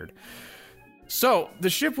Spaniard. So, the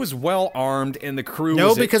ship was well armed, and the crew No,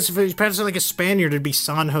 was... because if it pronounced it like a Spaniard, it'd be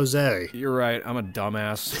San Jose. You're right, I'm a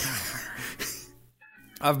dumbass.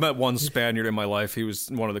 I've met one Spaniard in my life. He was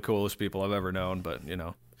one of the coolest people I've ever known, but, you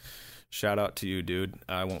know, shout out to you, dude.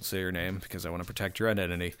 I won't say your name because I want to protect your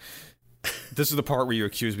identity. This is the part where you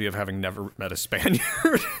accuse me of having never met a Spaniard.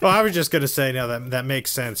 Well, I was just going to say, no, that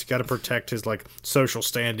makes sense. You got to protect his, like, social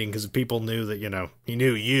standing, because if people knew that, you know, he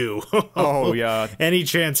knew you. Oh, yeah. Any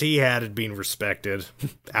chance he had at being respected,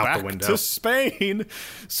 out Back the window. to Spain.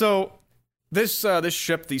 So, this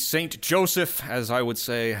ship, the St. Joseph, as I would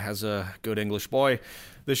say, as a good English boy,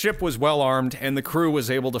 the ship was well armed, and the crew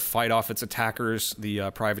was able to fight off its attackers,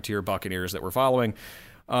 the privateer buccaneers that were following.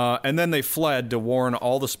 And then they fled to warn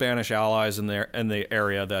all the Spanish allies in the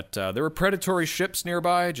area that there were predatory ships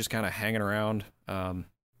nearby, just kind of hanging around. And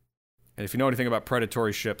if you know anything about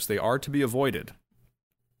predatory ships, they are to be avoided.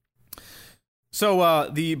 So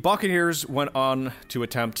the buccaneers went on to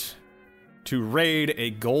attempt to raid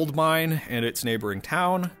a gold mine and its neighboring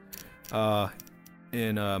town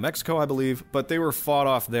in Mexico, I believe, but they were fought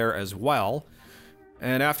off there as well.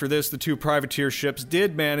 And after this, the two privateer ships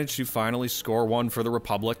did manage to finally score one for the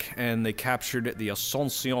Republic, and they captured the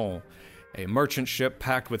Ascension, a merchant ship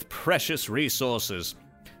packed with precious resources.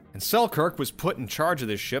 And Selkirk was put in charge of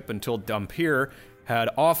this ship until Dampier had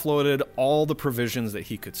offloaded all the provisions that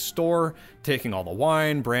he could store, taking all the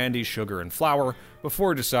wine, brandy, sugar, and flour,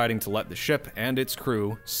 before deciding to let the ship and its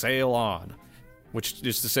crew sail on. Which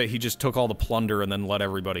is to say, he just took all the plunder and then let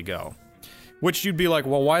everybody go. Which you'd be like,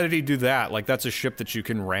 well, why did he do that? Like, that's a ship that you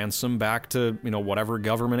can ransom back to, you know, whatever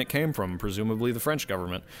government it came from, presumably the French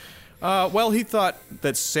government. Well, he thought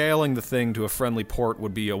that sailing the thing to a friendly port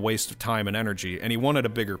would be a waste of time and energy, and he wanted a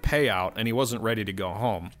bigger payout, and he wasn't ready to go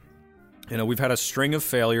home. You know, we've had a string of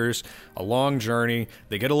failures, a long journey.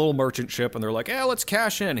 They get a little merchant ship, and they're like, yeah, let's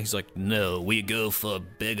cash in. He's like, no, we go for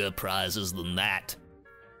bigger prizes than that.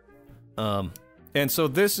 And so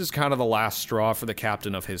this is kind of the last straw for the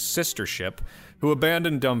captain of his sister ship, who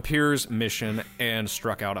abandoned Dampier's mission and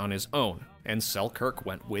struck out on his own. And Selkirk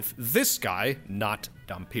went with this guy, not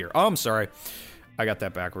Dampier. Oh, I'm sorry. I got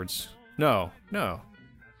that backwards. No.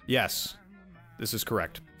 Yes. This is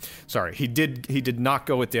correct. Sorry, he did not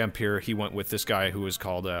go with Dampier. He went with this guy who was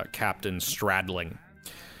called Captain Stradling.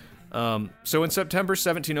 So in September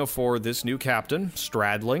 1704, this new captain,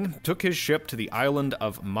 Stradling, took his ship to the island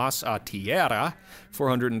of Masatierra,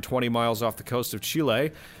 420 miles off the coast of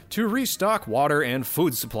Chile, to restock water and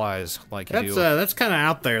food supplies. That's kind of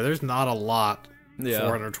out there. There's not a lot. Yeah.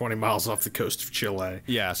 420 miles off the coast of Chile.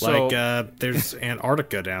 Yeah, so... there's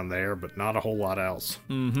Antarctica down there, but not a whole lot else.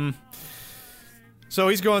 Mm-hmm. So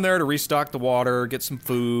he's going there to restock the water, get some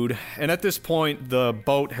food, and at this point, the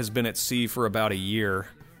boat has been at sea for about a year.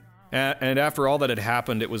 And after all that had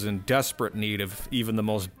happened, it was in desperate need of even the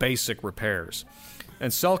most basic repairs.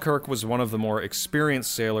 And Selkirk was one of the more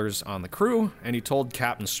experienced sailors on the crew, and he told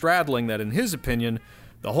Captain Stradling that in his opinion,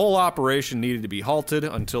 the whole operation needed to be halted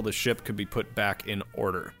until the ship could be put back in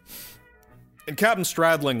order. And Captain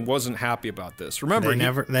Stradling wasn't happy about this. Remember,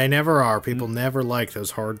 they never are. People never like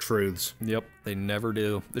those hard truths. Yep, they never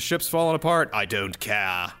do. The ship's falling apart. I don't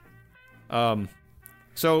care.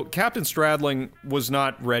 So Captain Stradling was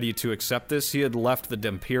not ready to accept this. He had left the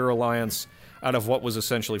Dampier alliance out of what was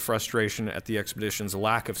essentially frustration at the expedition's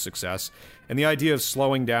lack of success, and the idea of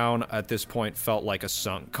slowing down at this point felt like a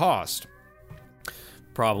sunk cost.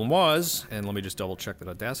 Problem was, and let me just double check that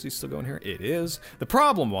Audacity's still going here. It is. The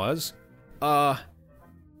problem was,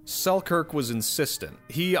 Selkirk was insistent.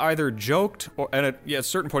 He either joked, and at a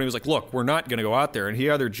certain point he was like, look, we're not going to go out there. And he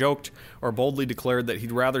either joked or boldly declared that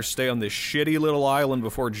he'd rather stay on this shitty little island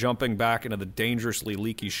before jumping back into the dangerously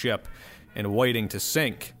leaky ship and waiting to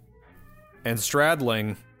sink. And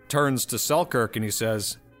Stradling turns to Selkirk and he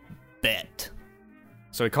says, bet.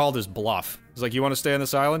 So he called his bluff. He's like, you want to stay on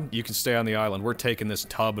this island? You can stay on the island. We're taking this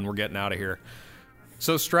tub and we're getting out of here.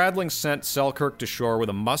 So Stradling sent Selkirk to shore with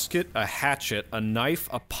a musket, a hatchet, a knife,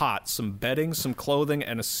 a pot, some bedding, some clothing,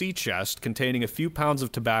 and a sea chest containing a few pounds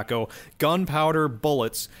of tobacco, gunpowder,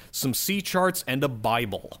 bullets, some sea charts, and a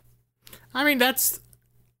Bible. I mean, that's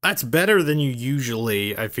better than you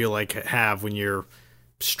usually, I feel like, have when you're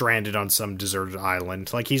stranded on some deserted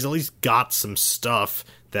island. Like, he's at least got some stuff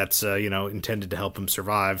that's, intended to help him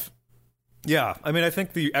survive. Yeah, I mean, I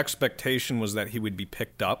think the expectation was that he would be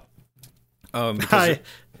picked up.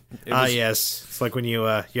 Yes. It's like when you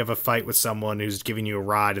have a fight with someone who's giving you a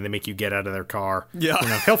ride and they make you get out of their car. Yeah.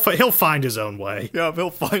 He'll find his own way. Yeah,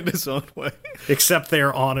 he'll find his own way. Except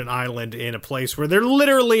they're on an island in a place where there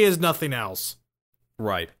literally is nothing else.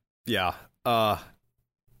 Right. Yeah. So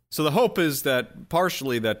the hope is that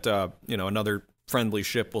partially that another friendly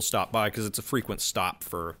ship will stop by because it's a frequent stop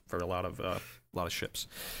for a lot of ships.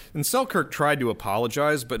 And Selkirk tried to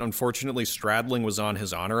apologize, but unfortunately Stradling was on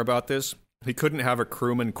his honor about this. He couldn't have a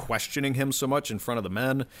crewman questioning him so much in front of the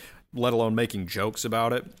men, let alone making jokes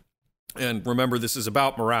about it. And remember, this is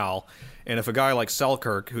about morale, and if a guy like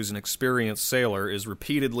Selkirk, who's an experienced sailor, is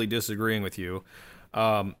repeatedly disagreeing with you,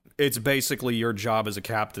 it's basically your job as a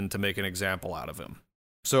captain to make an example out of him.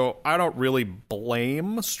 So I don't really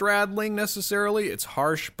blame Stradling necessarily. It's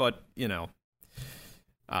harsh, but, I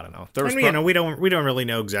don't know. We don't really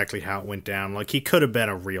know exactly how it went down. Like, he could have been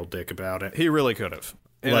a real dick about it. He really could have.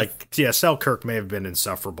 Selkirk may have been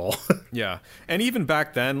insufferable. Yeah. And even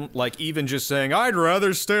back then, like, even just saying, I'd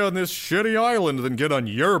rather stay on this shitty island than get on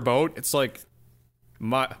your boat, it's like,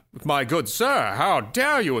 my good sir, how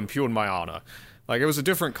dare you impugn my honor? Like, it was a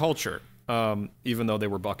different culture, even though they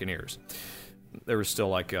were buccaneers. There was still,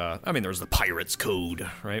 like, there was the pirates' code,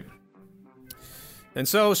 right? And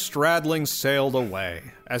so Stradling sailed away,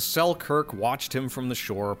 as Selkirk watched him from the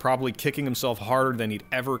shore, probably kicking himself harder than he'd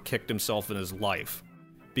ever kicked himself in his life.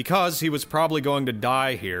 Because he was probably going to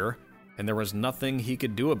die here, and there was nothing he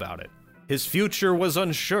could do about it. His future was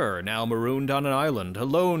unsure, now marooned on an island, a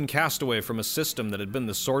lone castaway from a system that had been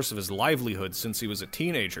the source of his livelihood since he was a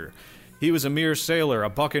teenager. He was a mere sailor, a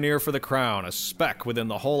buccaneer for the crown, a speck within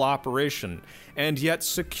the whole operation, and yet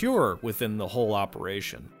secure within the whole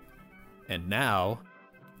operation. And now...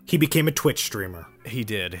 he became a Twitch streamer. He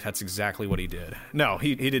did. That's exactly what he did. No,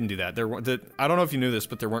 he didn't do that. I don't know if you knew this,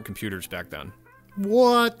 but there weren't computers back then.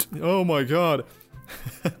 What? Oh my god.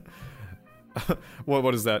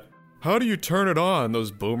 What is that? How do you turn it on?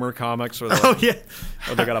 Those boomer comics? Oh, yeah.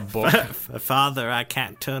 Oh, they got a book. Father, I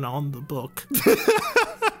can't turn on the book.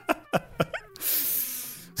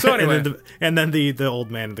 So anyway. And then the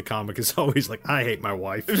old man in the comic is always like, I hate my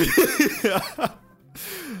wife.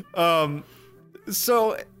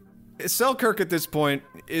 So Selkirk at this point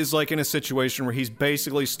is like in a situation where he's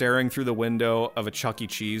basically staring through the window of a Chuck E.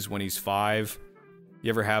 Cheese when he's 5. You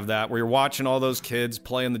ever have that, where you're watching all those kids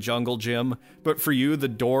play in the jungle gym, but for you, the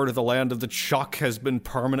door to the land of the Chuck has been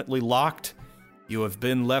permanently locked? You have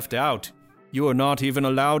been left out. You are not even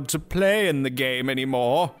allowed to play in the game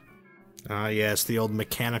anymore. Ah, yes, the old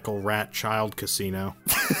mechanical rat child casino.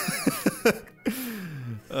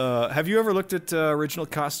 Have you ever looked at original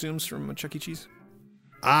costumes from Chuck E. Cheese?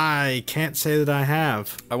 I can't say that I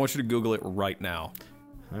have. I want you to Google it right now.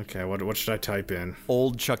 Okay, what should I type in?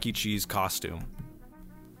 Old Chuck E. Cheese costume.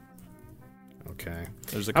 Okay.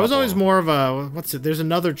 There's I was always more of a there's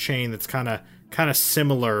another chain that's kind of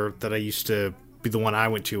similar that I used to be the one I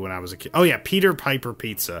went to when I was a kid. Oh yeah, Peter Piper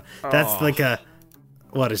Pizza. That's like a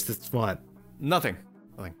what is this what? Nothing.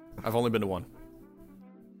 I've only been to one.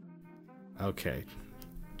 Okay.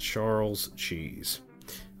 Charles Cheese.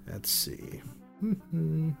 Let's see.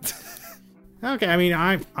 Okay, I mean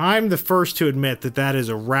I'm the first to admit that is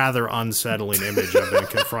a rather unsettling image I've been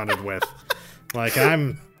confronted with. Like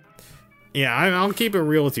I'll keep it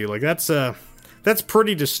real with you. Like that's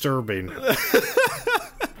pretty disturbing.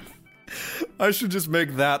 I should just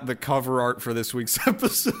make that the cover art for this week's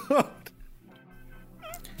episode.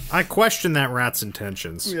 I question that rat's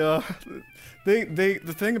intentions. Yeah. The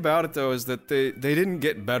thing about it though is that they didn't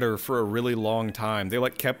get better for a really long time. They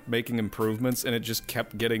kept making improvements and it just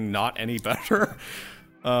kept getting not any better.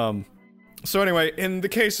 So anyway, in the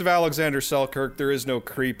case of Alexander Selkirk, there is no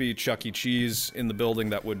creepy Chuck E. Cheese in the building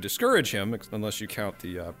that would discourage him, unless you count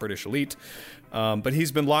the British elite. But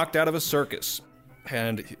he's been locked out of a circus,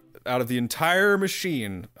 and out of the entire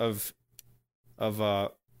machine of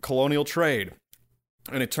colonial trade.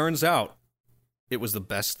 And it turns out it was the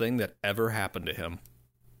best thing that ever happened to him.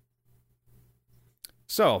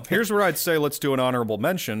 So here's where I'd say let's do an honorable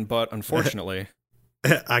mention, but unfortunately...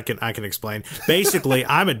 I can explain. Basically,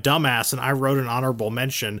 I'm a dumbass, and I wrote an honorable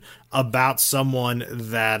mention about someone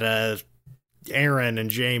that Aaron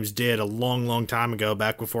and James did a long, long time ago,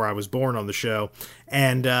 back before I was born on the show.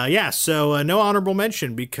 And so no honorable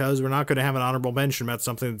mention, because we're not going to have an honorable mention about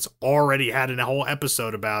something that's already had a whole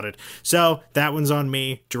episode about it. So that one's on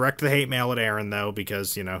me. Direct the hate mail at Aaron, though,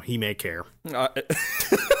 because, he may care.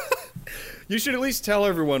 You should at least tell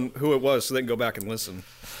everyone who it was so they can go back and listen.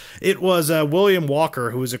 It was William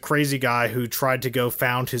Walker, who was a crazy guy who tried to go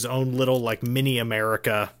found his own little, mini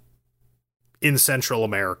America in Central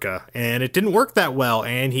America, and it didn't work that well,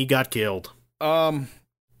 and he got killed.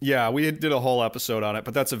 Yeah, we did a whole episode on it,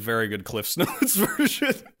 but that's a very good Cliff's Notes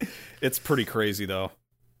version. It's pretty crazy, though.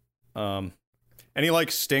 Any,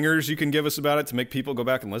 stingers you can give us about it to make people go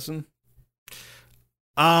back and listen?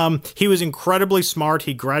 He was incredibly smart.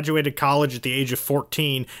 He graduated college at the age of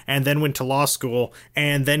 14, and then went to law school,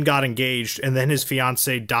 and then got engaged, and then his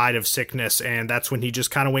fiancée died of sickness, and that's when he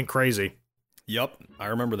just kind of went crazy. Yep, I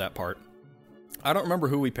remember that part. I don't remember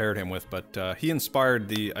who we paired him with, but he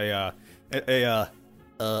inspired a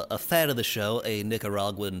fan of the show, a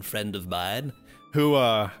Nicaraguan friend of mine,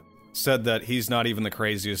 who said that he's not even the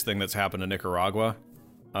craziest thing that's happened to Nicaragua.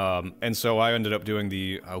 And so I ended up doing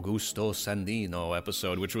the Augusto Sandino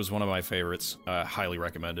episode, which was one of my favorites. Highly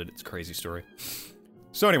recommended. It's a crazy story.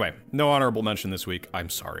 So anyway, no honorable mention this week. I'm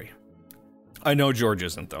sorry. I know George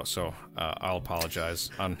isn't, though, so I'll apologize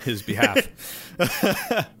on his behalf.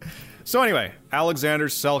 So anyway, Alexander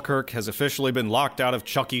Selkirk has officially been locked out of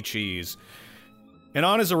Chuck E. Cheese. And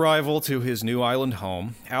on his arrival to his new island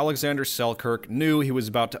home, Alexander Selkirk knew he was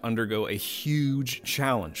about to undergo a huge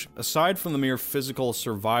challenge. Aside from the mere physical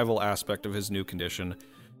survival aspect of his new condition,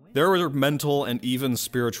 there were mental and even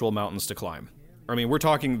spiritual mountains to climb. I mean, we're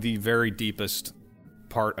talking the very deepest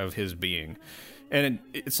part of his being. And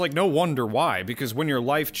it's no wonder why, because when your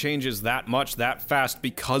life changes that much, that fast,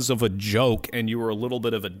 because of a joke, and you were a little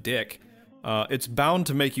bit of a dick, it's bound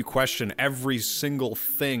to make you question every single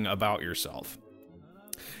thing about yourself.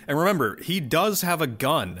 And remember, he does have a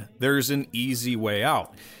gun. There's an easy way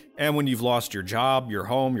out. And when you've lost your job, your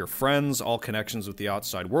home, your friends, all connections with the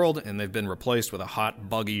outside world, and they've been replaced with a hot,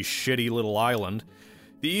 buggy, shitty little island,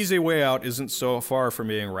 the easy way out isn't so far from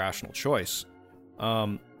being a rational choice.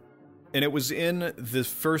 And it was in the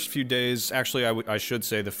first few days, actually I should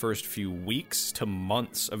say the first few weeks to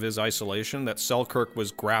months of his isolation, that Selkirk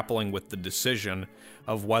was grappling with the decision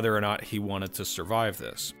of whether or not he wanted to survive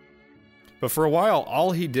this. But for a while,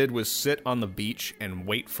 all he did was sit on the beach and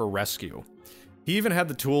wait for rescue. He even had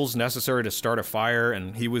the tools necessary to start a fire,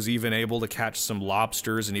 and he was even able to catch some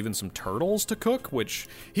lobsters and even some turtles to cook, which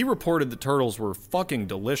he reported the turtles were fucking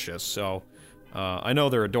delicious, so I know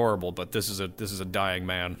they're adorable, but this is a dying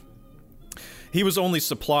man. He was only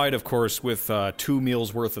supplied, of course, with 2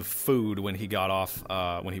 meals worth of food when he got off,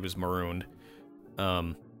 when he was marooned.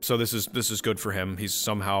 So this is good for him. He's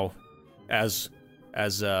somehow he's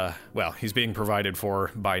being provided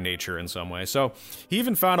for by nature in some way. So he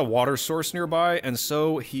even found a water source nearby, and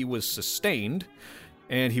so he was sustained,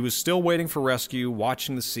 and he was still waiting for rescue,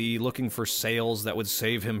 watching the sea, looking for sails that would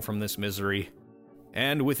save him from this misery.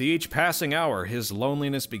 And with each passing hour, his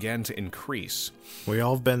loneliness began to increase. We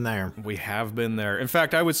all have been there. We have been there. In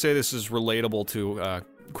fact, I would say this is relatable to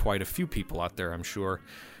quite a few people out there, I'm sure.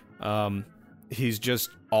 He's just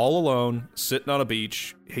all alone, sitting on a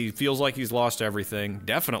beach. He feels like he's lost everything.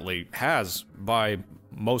 Definitely has, by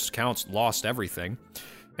most counts, lost everything.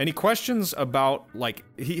 And he questions about,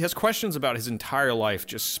 he has questions about his entire life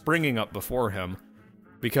just springing up before him.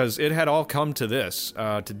 Because it had all come to this,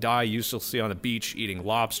 to die uselessly on a beach eating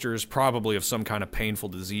lobsters, probably of some kind of painful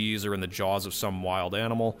disease or in the jaws of some wild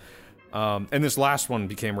animal. And this last one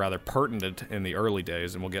became rather pertinent in the early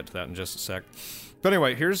days, and we'll get to that in just a sec. But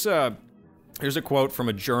anyway, here's a quote from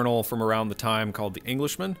a journal from around the time called The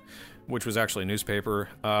Englishman, which was actually a newspaper.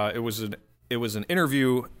 It was an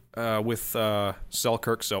interview with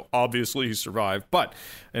Selkirk, so obviously he survived, but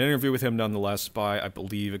an interview with him nonetheless by, I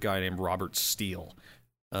believe, a guy named Robert Steele.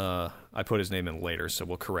 I put his name in later, so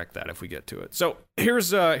we'll correct that if we get to it. So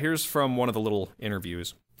here's from one of the little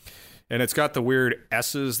interviews, and it's got the weird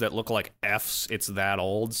S's that look like F's. It's that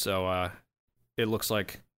old, so it looks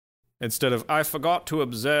like instead of "I forgot to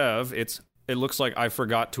observe," it looks like "I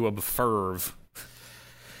forgot to observe."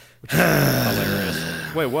 Which is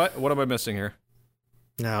hilarious. Wait, what? What am I missing here?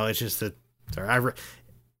 No, it's just that. Sorry,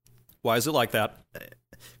 why is it like that?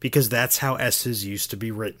 Because that's how S's used to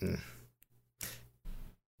be written.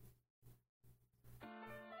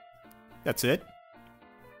 That's it?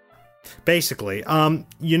 Basically.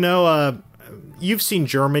 You've seen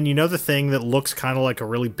German. You know the thing that looks kind of like a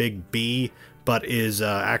really big B, but is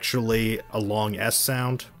actually a long S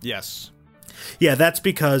sound? Yes. Yeah, that's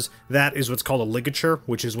because that is what's called a ligature,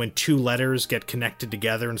 which is when two letters get connected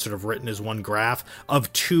together and sort of written as one graph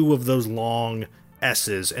of two of those long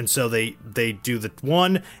S's. And so they do the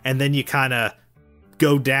one, and then you kind of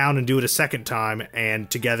go down and do it a second time, and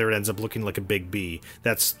together it ends up looking like a big B.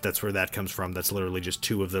 That's where that comes from. That's literally just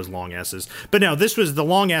two of those long S's. But no, the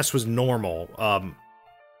long S was normal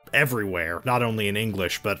everywhere, not only in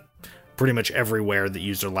English, but pretty much everywhere that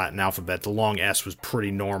used their Latin alphabet. The long S was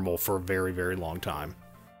pretty normal for a very, very long time.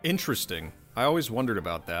 Interesting. I always wondered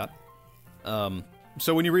about that.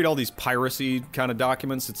 So when you read all these piracy kind of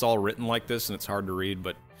documents, it's all written like this, and it's hard to read,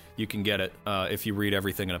 but you can get it if you read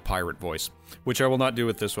everything in a pirate voice, which I will not do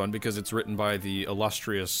with this one because it's written by the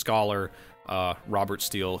illustrious scholar Robert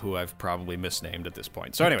Steele, who I've probably misnamed at this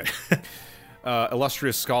point. So anyway,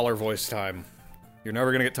 illustrious scholar voice time. You're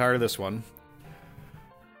never going to get tired of this one.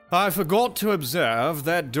 I forgot to observe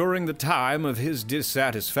that during the time of his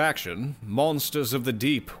dissatisfaction, monsters of the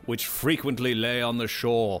deep, which frequently lay on the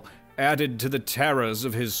shore, added to the terrors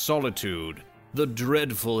of his solitude. The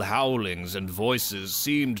dreadful howlings and voices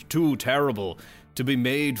seemed too terrible to be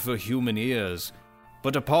made for human ears.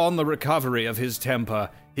 But upon the recovery of his temper,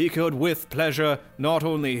 he could with pleasure not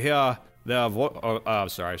only hear their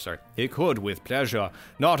He could with pleasure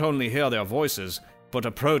not only hear their voices, but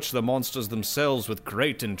approach the monsters themselves with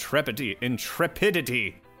great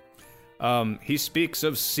intrepidity. He speaks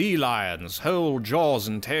of sea lions, whole jaws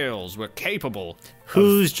and tails were capable.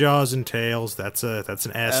 Whose jaws and tails? That's an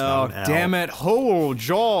S, not an L. Damn it! Whole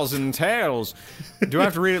jaws and tails. Do I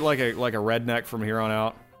have to read it like a redneck from here on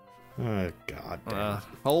out? Oh God! Damn.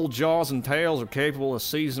 Whole jaws and tails are capable of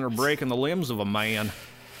seizing or breaking the limbs of a man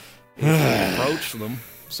if he approach them.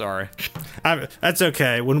 Sorry. That's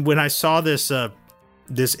okay. When I saw this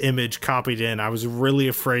image copied in, I was really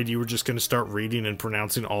afraid you were just going to start reading and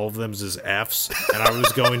pronouncing all of them as F's, and I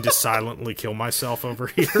was going to silently kill myself over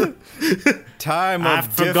here. I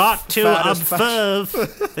forgot to observe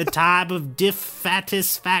the time of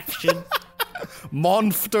dissatisfaction.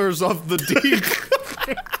 Monsters of the deep.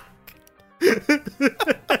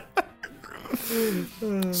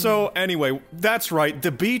 So anyway, that's right.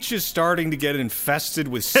 The beach is starting to get infested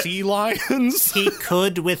with sea lions. He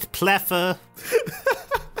could with pleasure.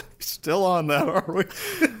 Still on that, are we?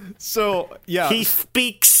 So, yeah. He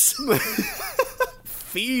speaks.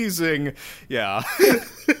 Feasing. Yeah.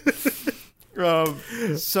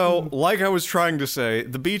 So, like I was trying to say,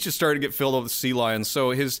 the beach is starting to get filled up with sea lions,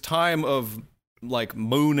 so his time of, like,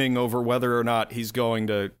 mooning over whether or not he's going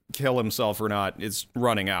to kill himself or not is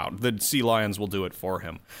running out. The sea lions will do it for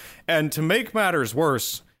him. And to make matters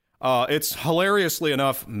worse, it's hilariously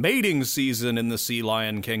enough mating season in the sea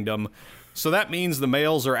lion kingdom. So that means the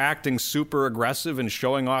males are acting super aggressive and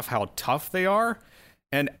showing off how tough they are.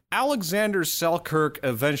 And Alexander Selkirk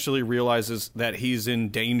eventually realizes that he's in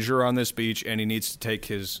danger on this beach and he needs to take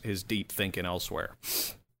his deep thinking elsewhere.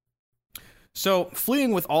 So,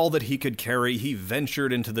 fleeing with all that he could carry, he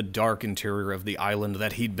ventured into the dark interior of the island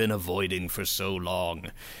that he'd been avoiding for so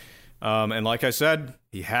long. And like I said,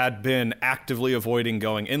 he had been actively avoiding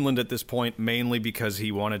going inland at this point, mainly because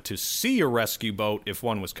he wanted to see a rescue boat if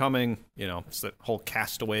one was coming. You know, it's that whole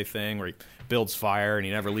Castaway thing where he builds fire and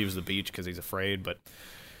he never leaves the beach because he's afraid. But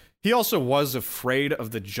he also was afraid of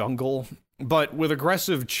the jungle. But with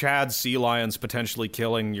aggressive Chad sea lions potentially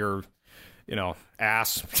killing your,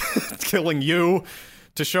 ass, killing you,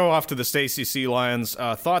 to show off to the Stacy sea lions,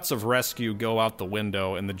 thoughts of rescue go out the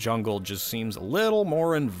window, and the jungle just seems a little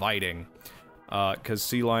more inviting. Because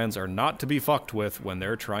sea lions are not to be fucked with when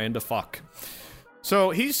they're trying to fuck.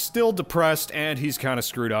 So he's still depressed, and he's kind of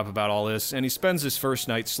screwed up about all this, and he spends his first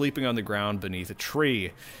night sleeping on the ground beneath a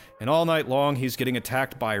tree. And all night long, he's getting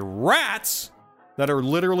attacked by rats that are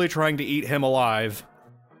literally trying to eat him alive.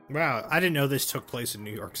 Wow, I didn't know this took place in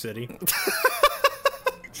New York City.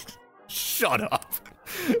 Shut up.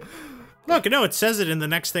 Look, no, it says it in the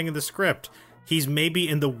next thing in the script. He's maybe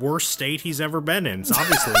in the worst state he's ever been in. It's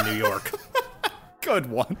obviously New York. Good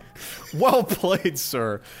one. Well played,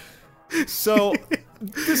 sir. So,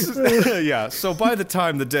 this is... yeah, so by the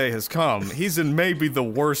time the day has come, he's in maybe the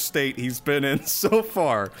worst state he's been in so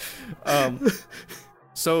far.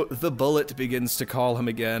 So, the bullet begins to call him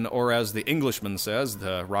again, or as the Englishman says,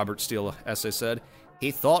 the Robert Steele essay said,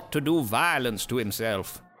 he thought to do violence to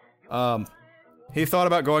himself. He thought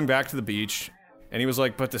about going back to the beach, and he was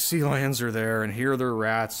like, but the sea lions are there, and here there are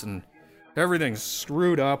rats, and everything's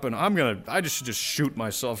screwed up, and I should just shoot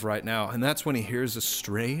myself right now. And that's when he hears a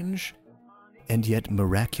strange and yet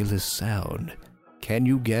miraculous sound. Can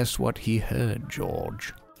you guess what he heard,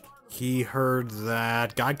 George? He heard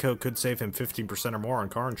that Geico could save him 15% or more on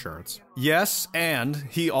car insurance. Yes, and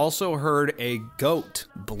he also heard a goat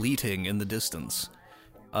bleating in the distance.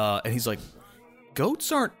 And he's like,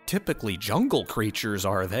 goats aren't typically jungle creatures,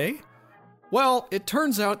 are they? Well, it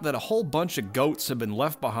turns out that a whole bunch of goats had been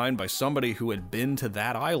left behind by somebody who had been to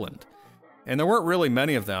that island. And there weren't really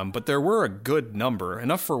many of them, but there were a good number,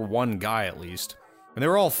 enough for one guy at least. And they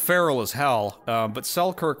were all feral as hell, but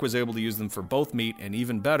Selkirk was able to use them for both meat, and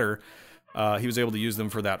even better, he was able to use them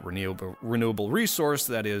for that renewable resource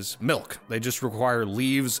that is milk. They just require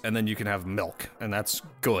leaves, and then you can have milk, and that's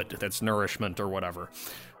good. That's nourishment or whatever.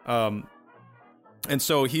 And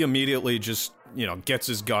so he immediately just, gets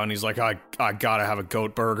his gun. He's like, I gotta have a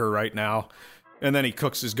goat burger right now. And then he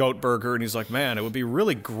cooks his goat burger, and he's like, man, it would be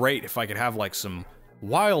really great if I could have, like, some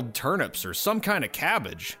wild turnips or some kind of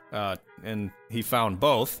cabbage. And he found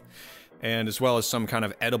both, and as well as some kind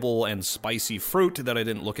of edible and spicy fruit that I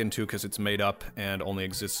didn't look into because it's made up and only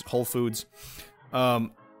exists at Whole Foods.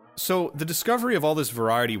 So the discovery of all this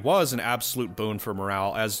variety was an absolute boon for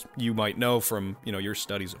morale. As you might know from, your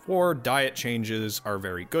studies of war, diet changes are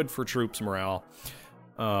very good for troops' morale.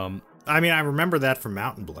 I remember that from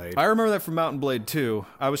Mountain Blade. I remember that from Mountain Blade, too.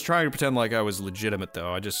 I was trying to pretend like I was legitimate,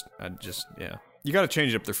 though. I just, yeah. You gotta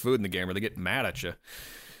change up their food in the game or they get mad at you.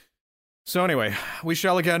 So anyway, we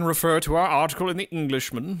shall again refer to our article in the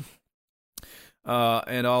Englishman.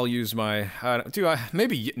 And I'll use my... I'll do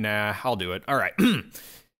it. All right.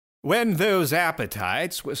 When those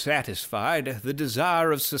appetites were satisfied, the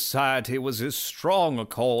desire of society was as strong a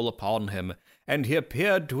call upon him, and he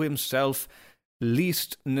appeared to himself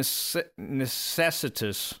least necessitous.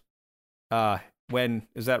 When,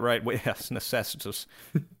 is that right? Yes, necessitous.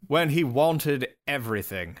 When he wanted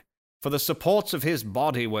everything. For the supports of his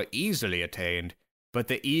body were easily attained, but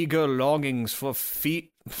the eager longings for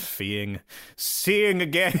seeing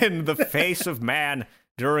again the face of man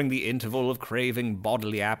during the interval of craving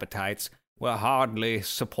bodily appetites were hardly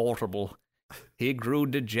supportable. He grew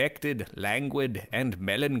dejected, languid, and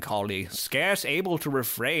melancholy, scarce able to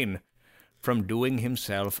refrain from doing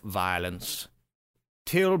himself violence.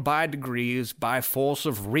 Till by degrees, by the force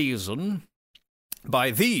of reason,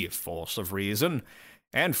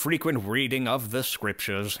 and frequent reading of the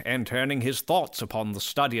Scriptures, and turning his thoughts upon the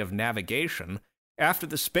study of navigation, after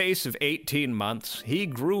the space of 18 months, he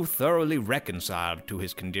grew thoroughly reconciled to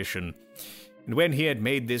his condition. And when he had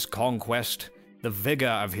made this conquest, the vigor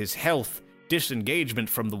of his health, disengagement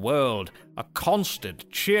from the world, a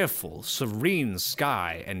constant, cheerful, serene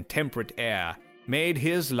sky, and temperate air, made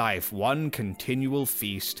his life one continual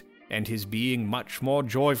feast, and his being much more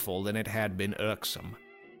joyful than it had been irksome.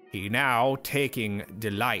 He now, taking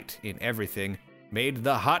delight in everything, made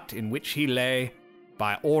the hut in which he lay,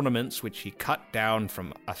 by ornaments which he cut down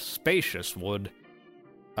from a spacious wood,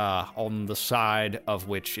 on the side of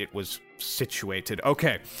which it was situated.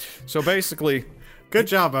 Okay, so basically... Good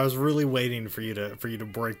job. I was really waiting for you to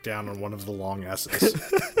break down on one of the long S's.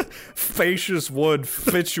 Spacious wood,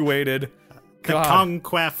 situated...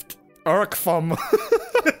 Conquest. Urkfum.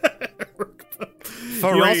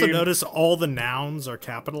 You also notice all the nouns are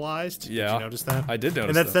capitalized. Yeah, did you notice that? I did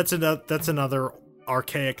notice that. That's another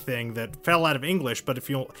archaic thing that fell out of English. But if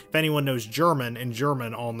anyone knows German, in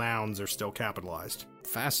German all nouns are still capitalized.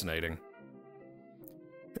 Fascinating.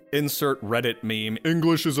 Insert Reddit meme.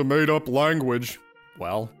 English is a made-up language.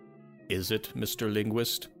 Well, is it, Mr.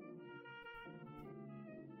 Linguist?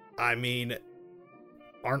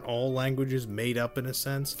 Aren't all languages made up in a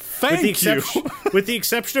sense? Thank you! With the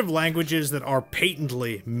exception of languages that are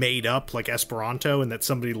patently made up, like Esperanto, and that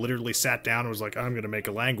somebody literally sat down and was like, I'm going to make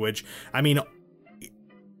a language.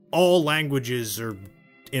 All languages are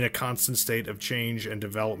in a constant state of change and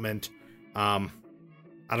development. I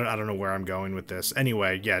don't know where I'm going with this.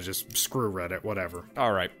 Anyway, yeah, just screw Reddit, whatever.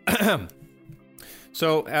 All right.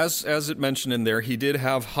 So, as it mentioned in there, he did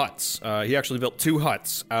have huts. He actually built 2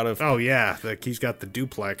 huts out of... Oh, yeah, he's got the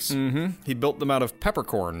duplex. Mm-hmm. He built them out of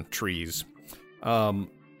peppercorn trees.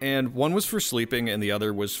 And one was for sleeping, and the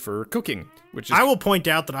other was for cooking, which is... I will point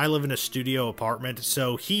out that I live in a studio apartment,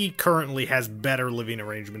 so he currently has better living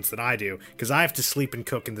arrangements than I do, because I have to sleep and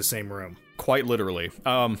cook in the same room. Quite literally.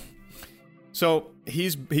 So,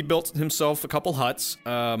 he built himself a couple huts,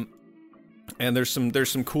 and there's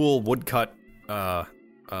some cool woodcut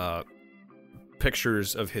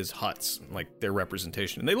pictures of his huts, like their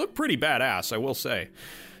representation. And they look pretty badass, I will say.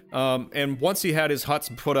 And once he had his huts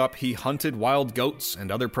put up, he hunted wild goats and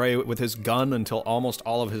other prey with his gun until almost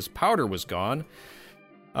all of his powder was gone.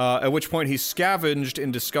 At which point he scavenged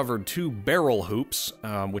and discovered 2 barrel hoops,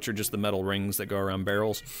 which are just the metal rings that go around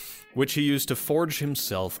barrels, which he used to forge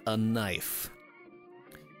himself a knife.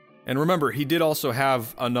 And remember, he did also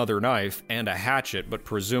have another knife and a hatchet, but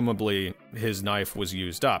presumably his knife was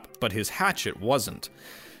used up, but his hatchet wasn't.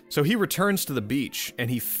 So he returns to the beach, and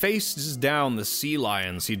he faces down the sea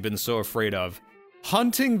lions he'd been so afraid of,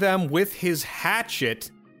 hunting them with his hatchet,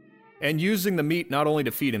 and using the meat not only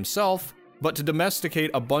to feed himself, but to domesticate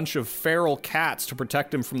a bunch of feral cats to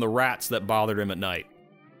protect him from the rats that bothered him at night.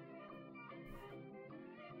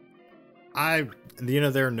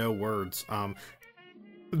 There are no words.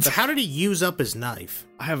 But how did he use up his knife?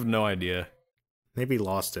 I have no idea. Maybe he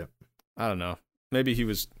lost it. I don't know. Maybe he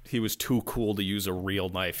was too cool to use a real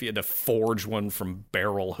knife. He had to forge one from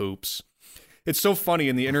barrel hoops. It's so funny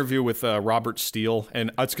in the interview with Robert Steele, and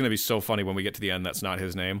it's going to be so funny when we get to the end. That's not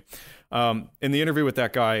his name. In the interview with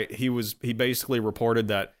that guy, he basically reported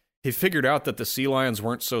that he figured out that the sea lions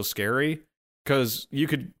weren't so scary because you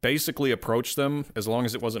could basically approach them as long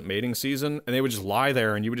as it wasn't mating season, and they would just lie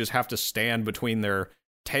there, and you would just have to stand between their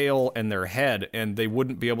tail and their head, and they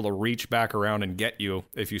wouldn't be able to reach back around and get you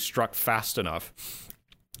if you struck fast enough.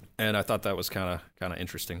 And I thought that was kind of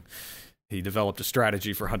interesting. He developed a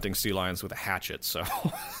strategy for hunting sea lions with a hatchet, so...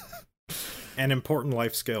 An important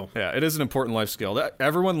life skill. Yeah, it is an important life skill.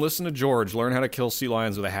 Everyone listen to George. Learn how to kill sea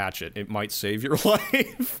lions with a hatchet. It might save your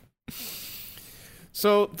life.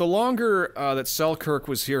 So the longer that Selkirk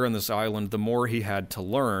was here on this island, the more he had to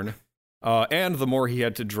learn, and the more he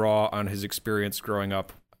had to draw on his experience growing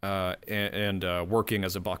up and working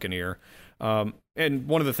as a buccaneer. And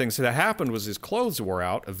one of the things that happened was his clothes wore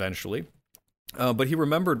out eventually, but he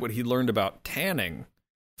remembered what he learned about tanning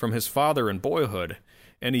from his father in boyhood,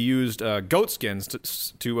 and he used goat skins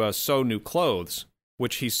to sew new clothes,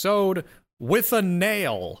 which he sewed with a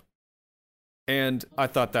nail. And I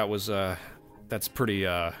thought that was that's pretty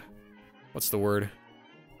what's the word?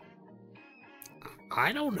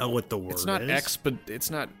 I don't know what the word is. It's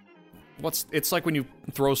not it's like when you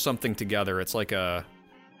throw something together. It's like a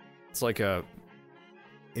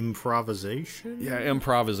improvisation? Yeah,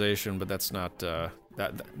 improvisation, but that's not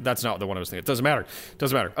that's not the one I was thinking. Doesn't matter.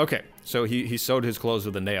 Okay, so he sewed his clothes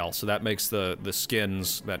with a nail, so that makes the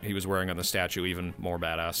skins that he was wearing on the statue even more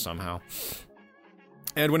badass somehow.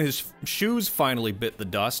 And when his shoes finally bit the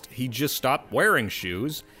dust, he just stopped wearing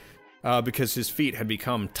shoes because his feet had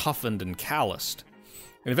become toughened and calloused.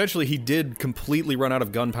 And eventually he did completely run out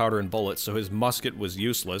of gunpowder and bullets, so his musket was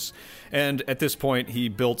useless. And at this point, he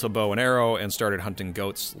built a bow and arrow and started hunting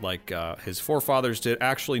goats like his forefathers did.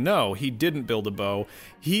 Actually, no, he didn't build a bow.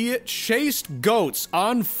 He chased goats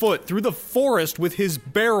on foot through the forest with his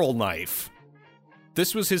barrel knife.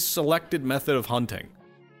 This was his selected method of hunting.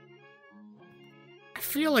 I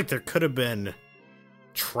feel like there could have been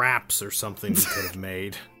traps or something he could have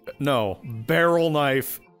made. No, barrel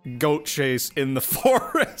knife, goat chase in the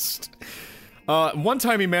forest. One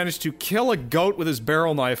time he managed to kill a goat with his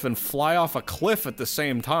barrel knife and fly off a cliff at the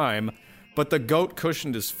same time, but the goat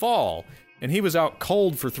cushioned his fall, and he was out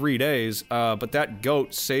cold for 3 days, but that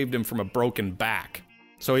goat saved him from a broken back.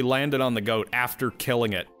 So he landed on the goat after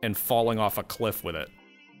killing it and falling off a cliff with it.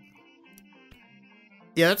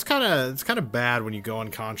 Yeah, it's kind of bad when you go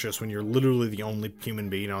unconscious when you're literally the only human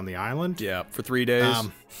being on the island. Yeah, for 3 days.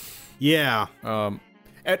 Yeah.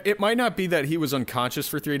 It might not be that he was unconscious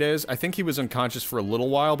for 3 days. I think he was unconscious for a little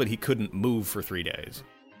while, but he couldn't move for 3 days.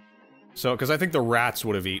 So, because I think the rats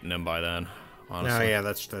would have eaten him by then, honestly. Oh, yeah,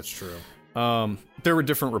 that's true. There were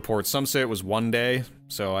different reports. Some say it was 1 day,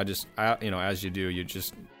 so as you do, you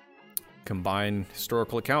just combine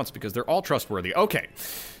historical accounts because they're all trustworthy. Okay,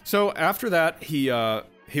 so after that, he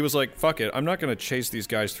was like, fuck it, I'm not going to chase these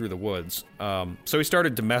guys through the woods. So he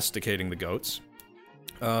started domesticating the goats.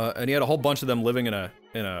 And he had a whole bunch of them living in a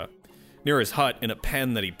near his hut in a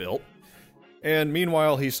pen that he built. And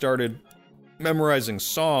meanwhile, he started memorizing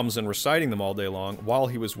psalms and reciting them all day long while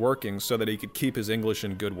he was working so that he could keep his English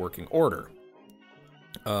in good working order.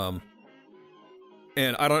 And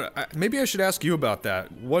maybe I should ask you about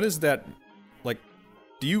that. What is that, like,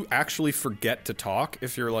 do you actually forget to talk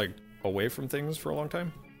if you're, like, away from things for a long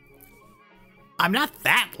time? I'm not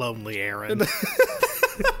that lonely, Aaron.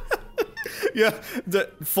 Yeah,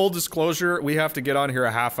 full disclosure, we have to get on here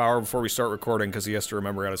a half hour before we start recording because he has to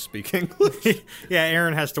remember how to speak English. Yeah,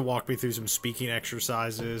 Aaron has to walk me through some speaking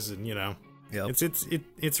exercises, and Yep.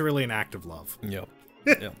 it's really an act of love. Yep.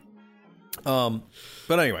 Yeah.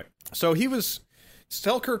 But anyway, so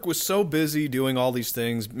Selkirk was so busy doing all these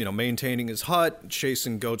things, maintaining his hut,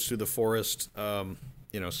 chasing goats through the forest,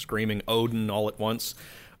 screaming Odin all at once.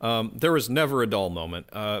 There was never a dull moment.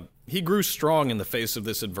 He grew strong in the face of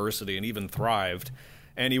this adversity and even thrived,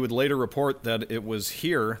 and he would later report that it was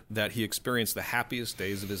here that he experienced the happiest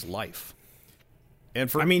days of his life.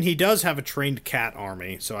 I mean, he does have a trained cat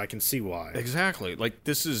army, so I can see why. Exactly. Like,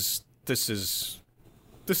 this is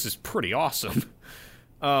pretty awesome.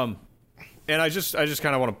 And I just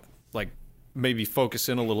kind of want to, like, maybe focus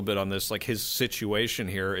in a little bit on this. Like, his situation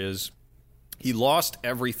here is he lost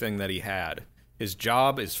everything that he had. His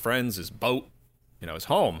job, his friends, his boat, his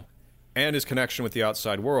home, and his connection with the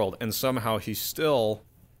outside world. And somehow he still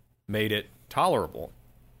made it tolerable.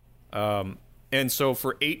 And so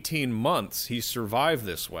for 18 months, he survived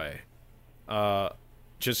this way.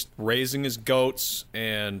 Just raising his goats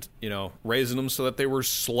and, raising them so that they were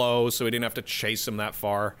slow so he didn't have to chase them that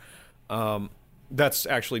far. That's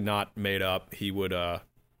actually not made up. He would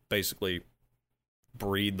basically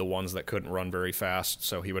breed the ones that couldn't run very fast,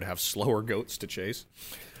 so he would have slower goats to chase.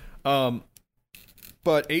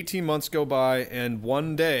 But 18 months go by, and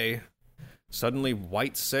one day, suddenly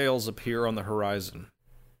white sails appear on the horizon.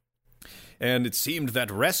 And it seemed that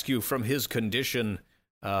rescue from his condition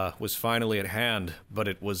was finally at hand, but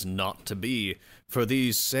it was not to be, for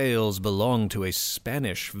these sails belonged to a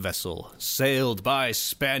Spanish vessel, sailed by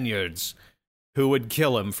Spaniards, who would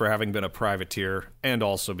kill him for having been a privateer, and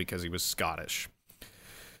also because he was Scottish.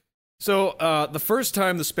 So, the first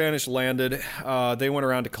time the Spanish landed, they went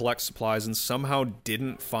around to collect supplies and somehow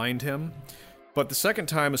didn't find him. But the second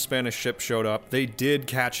time a Spanish ship showed up, they did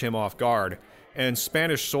catch him off guard. And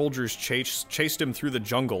Spanish soldiers chased him through the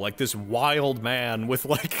jungle, like this wild man with,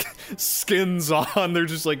 like, skins on. They're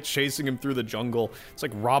just, like, chasing him through the jungle. It's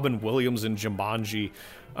like Robin Williams in Jumanji.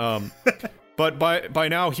 But by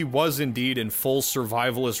now, he was indeed in full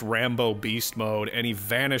survivalist Rambo beast mode, and he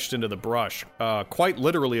vanished into the brush. Quite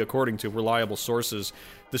literally, according to reliable sources,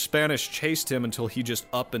 the Spanish chased him until he just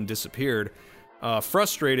up and disappeared.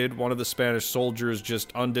 Frustrated, one of the Spanish soldiers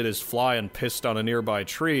just undid his fly and pissed on a nearby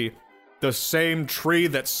tree. The same tree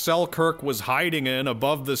that Selkirk was hiding in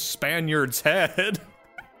above the Spaniard's head.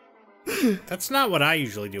 That's not what I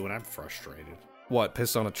usually do when I'm frustrated. What,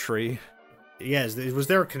 piss on a tree? Yes, was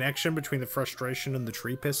there a connection between the frustration and the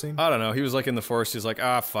tree pissing? I don't know. He was like in the forest. He's like,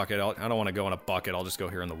 fuck it. I don't want to go in a bucket. I'll just go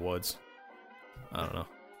here in the woods. I don't know.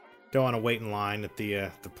 Don't want to wait in line at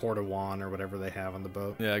the Port of Juan or whatever they have on the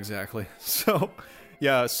boat. Yeah, exactly. So,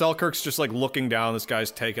 yeah, Selkirk's just like looking down. This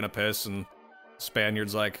guy's taking a piss, and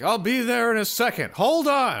Spaniard's like, I'll be there in a second. Hold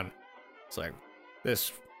on. It's like,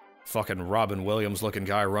 this fucking Robin Williams looking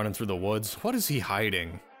guy running through the woods. What is he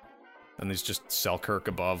hiding? And there's just Selkirk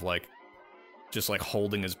above, like, just like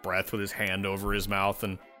holding his breath with his hand over his mouth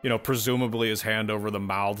and, presumably his hand over the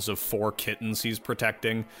mouths of 4 kittens he's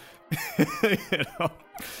protecting.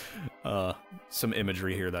 Some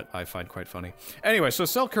imagery here that I find quite funny. Anyway, so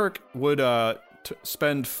Selkirk would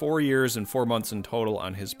spend 4 years and 4 months in total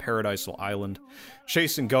on his paradisal island,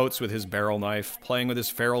 chasing goats with his barrel knife, playing with his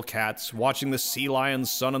feral cats, watching the sea lions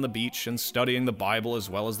sun on the beach, and studying the Bible as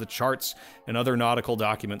well as the charts and other nautical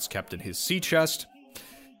documents kept in his sea chest.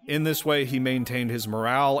 In this way, he maintained his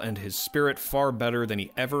morale and his spirit far better than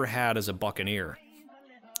he ever had as a buccaneer.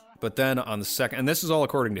 But then on the 2nd, and this is all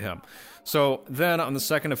according to him, so then on the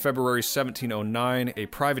 2nd of February 1709, a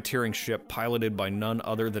privateering ship piloted by none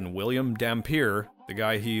other than William Dampier, the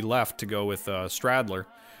guy he left to go with Stradler,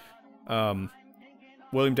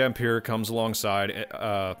 William Dampier comes alongside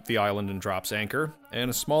the island and drops anchor, and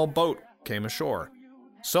a small boat came ashore.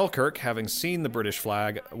 Selkirk, having seen the British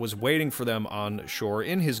flag, was waiting for them on shore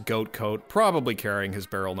in his goat coat, probably carrying his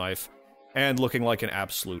barrel knife, and looking like an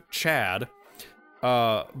absolute Chad.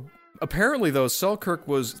 Apparently, though, Selkirk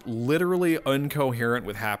was literally incoherent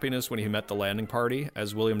with happiness when he met the landing party,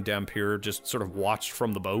 as William Dampier just sort of watched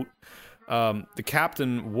from the boat. The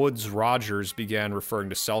captain, Woodes Rogers, began referring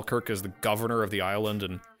to Selkirk as the governor of the island,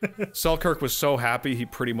 and Selkirk was so happy he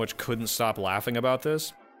pretty much couldn't stop laughing about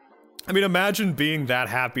this. I mean, imagine being that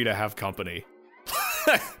happy to have company.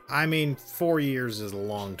 I mean, 4 years is a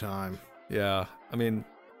long time. Yeah, I mean,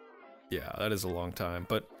 yeah, that is a long time.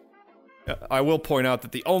 But I will point out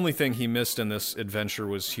that the only thing he missed in this adventure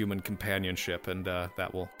was human companionship, and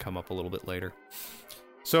that will come up a little bit later.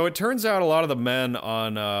 So it turns out a lot of the men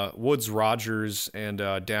on Woodes Rogers and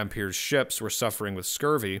Dampier's ships were suffering with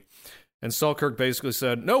scurvy. And Selkirk basically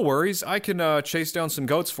said, no worries, I can chase down some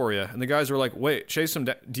goats for you. And the guys were like, wait, chase them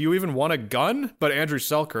down? Do you even want a gun? But Andrew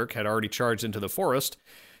Selkirk had already charged into the forest.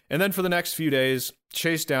 And then for the next few days,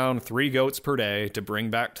 chased down 3 goats per day to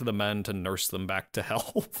bring back to the men to nurse them back to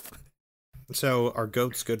health. So are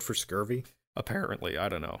goats good for scurvy? Apparently, I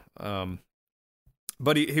don't know.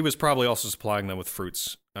 But he was probably also supplying them with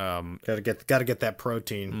fruits Gotta get that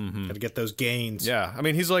protein. Gotta get those gains. Yeah, I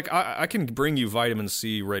mean, he's like, I can bring you vitamin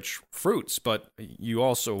C rich fruits, but you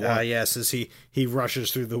also want... yes, as he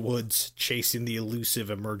rushes through the woods chasing the elusive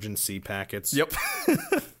emergency packets. Yep.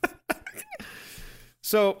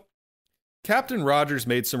 So, Captain Rogers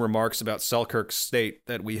made some remarks about Selkirk's state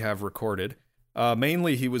that we have recorded.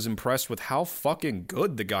 Mainly, he was impressed with how fucking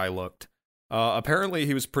good the guy looked. Apparently,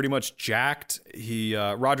 he was pretty much jacked.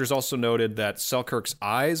 Rogers also noted that Selkirk's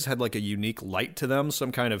eyes had like a unique light to them,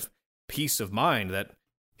 some kind of peace of mind that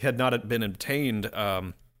had not been obtained.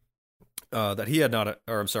 That he had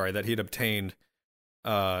obtained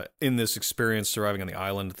in this experience surviving on the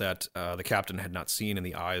island that the captain had not seen in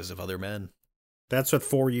the eyes of other men. That's what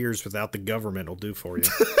 4 years without the government will do for you.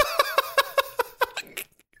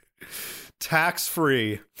 Tax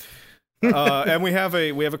free. And we have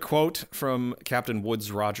a quote from Captain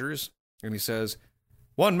Woodes Rogers, and he says,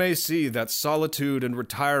 "One may see that solitude and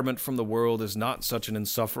retirement from the world is not such an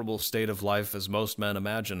insufferable state of life as most men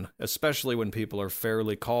imagine, especially when people are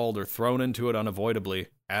fairly called or thrown into it unavoidably,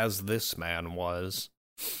 as this man was."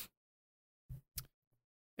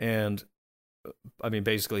 And I mean,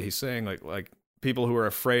 basically, he's saying like people who are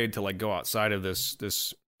afraid to like go outside of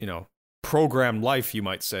this programmed life, you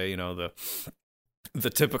might say, the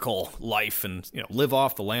typical life and, live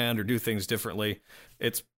off the land or do things differently.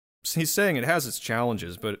 He's saying it has its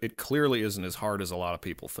challenges, but it clearly isn't as hard as a lot of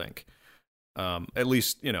people think. At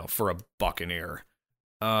least, for a buccaneer.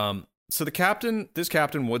 So this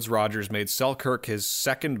Captain Woodes Rogers made Selkirk his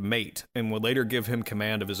second mate and would later give him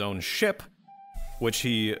command of his own ship, which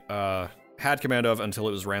he had command of until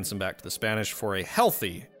it was ransomed back to the Spanish for a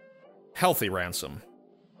healthy ransom.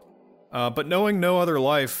 But knowing no other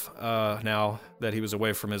life now that he was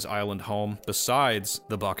away from his island home, besides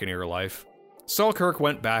the buccaneer life, Selkirk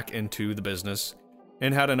went back into the business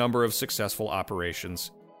and had a number of successful operations.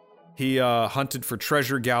 He hunted for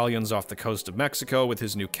treasure galleons off the coast of Mexico with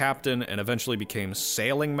his new captain and eventually became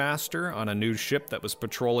sailing master on a new ship that was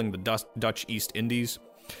patrolling the Dutch East Indies.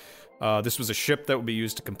 This was a ship that would be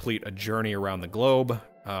used to complete a journey around the globe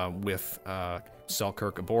with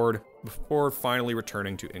Selkirk aboard before finally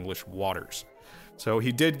returning to English waters. So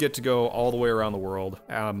he did get to go all the way around the world,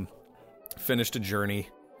 finished a journey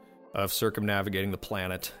of circumnavigating the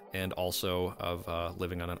planet and also of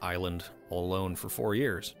living on an island all alone for 4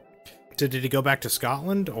 years. Did he go back to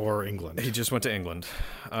Scotland or England? He just went to England.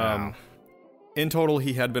 Wow. In total,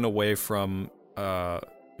 he had been away from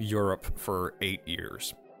Europe for 8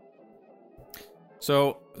 years.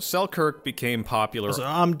 So Selkirk became popular.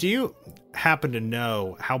 So, do you happen to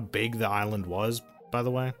know how big the island was, by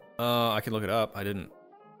the way? I can look it up. I didn't.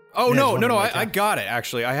 Oh, yeah, no, I got it,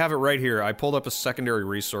 actually. I have it right here. I pulled up a secondary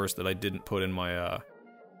resource that I didn't put in my,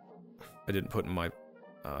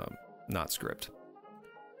 not script.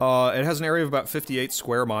 It has an area of about 58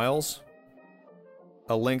 square miles.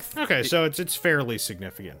 A length... Okay, so it's fairly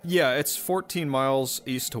significant. Yeah, it's 14 miles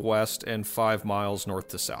east to west and 5 miles north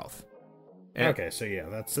to south. Okay, so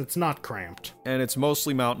yeah, it's not cramped. And it's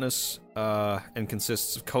mostly mountainous, and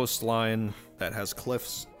consists of coastline that has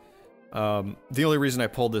cliffs. The only reason I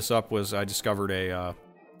pulled this up was I discovered a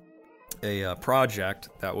project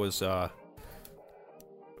that was, what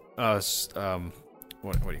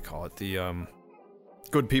do you call it? The,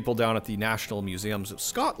 good people down at the National Museums of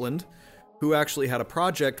Scotland, who actually had a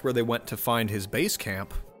project where they went to find his base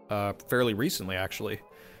camp, fairly recently, actually.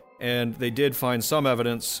 And they did find some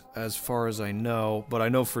evidence, as far as I know, but I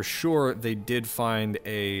know for sure they did find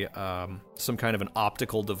some kind of an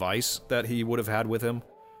optical device that he would have had with him.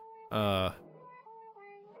 Yeah,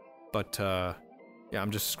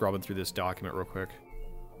 I'm just scrubbing through this document real quick.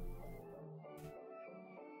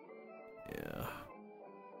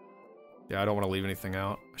 Yeah, I don't want to leave anything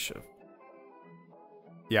out. I should have.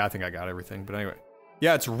 Yeah, I think I got everything, but anyway.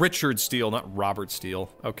 Yeah, it's Richard Steele, not Robert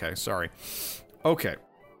Steele. Okay, sorry. Okay.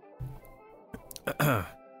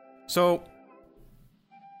 So,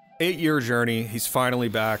 8-year journey. He's finally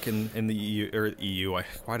back in the EU.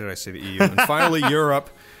 Why did I say the EU? And finally Europe.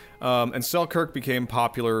 And Selkirk became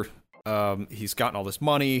popular. He's gotten all this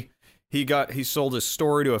money. He sold his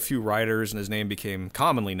story to a few writers, and his name became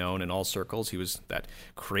commonly known in all circles. He was that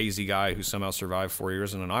crazy guy who somehow survived 4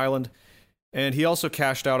 years on an island. And he also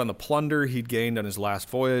cashed out on the plunder he'd gained on his last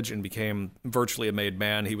voyage and became virtually a made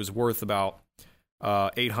man. He was worth about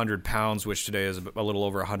 800 pounds, which today is a little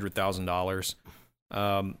over $100,000.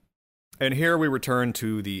 And here we return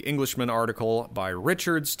to the Englishman article by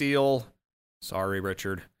Richard Steele. Sorry,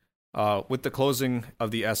 Richard. With the closing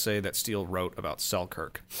of the essay that Steele wrote about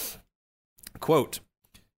Selkirk. Quote,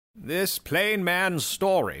 "This plain man's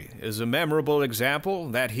story is a memorable example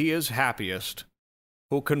that he is happiest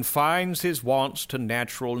who confines his wants to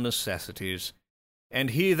natural necessities,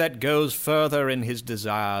 and he that goes further in his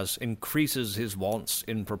desires increases his wants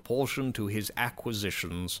in proportion to his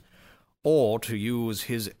acquisitions, or, to use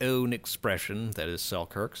his own expression, that is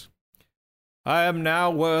Selkirk's, I am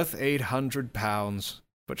now worth 800 pounds,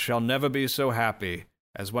 but shall never be so happy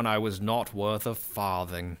as when I was not worth a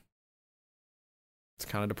farthing. It's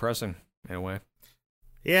kind of depressing, in a way.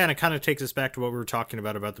 Yeah, and it kind of takes us back to what we were talking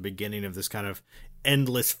about the beginning of this kind of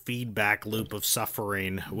endless feedback loop of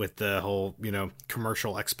suffering with the whole,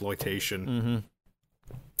 commercial exploitation.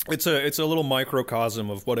 Mm-hmm. It's a little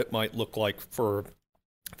microcosm of what it might look like for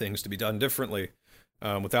things to be done differently,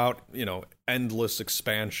 without, endless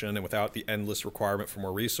expansion and without the endless requirement for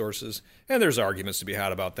more resources. And there's arguments to be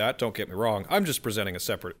had about that, don't get me wrong. I'm just presenting a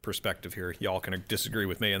separate perspective here. Y'all can disagree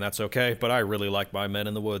with me, and that's okay, but I really like my men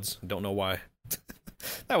in the woods. Don't know why.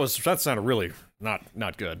 That sounded really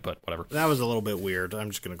not good, but whatever. That was a little bit weird. I'm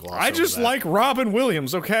just going to gloss over I just that. like Robin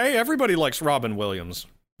Williams, okay? Everybody likes Robin Williams.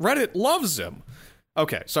 Reddit loves him.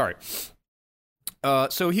 Okay, sorry.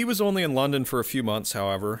 So he was only in London for a few months,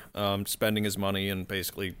 however, spending his money and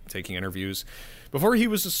basically taking interviews before he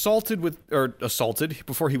was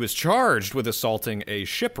before he was charged with assaulting a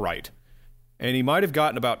shipwright. And he might have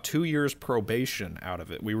gotten about 2 years probation out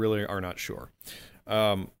of it. We really are not sure.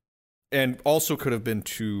 And also could have been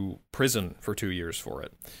to prison for 2 years for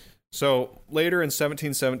it. So later in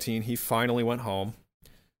 1717, he finally went home,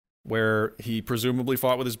 where he presumably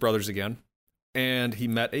fought with his brothers again, and he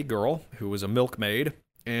met a girl who was a milkmaid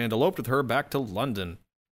and eloped with her back to London.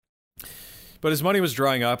 But his money was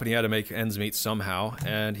drying up, and he had to make ends meet somehow,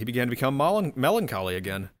 and he began to become melancholy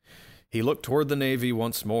again. He looked toward the Navy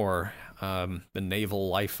once more, the naval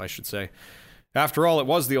life, I should say. After all, it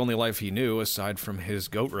was the only life he knew, aside from his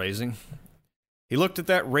goat raising. He looked at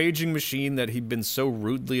that raging machine that he'd been so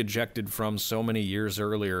rudely ejected from so many years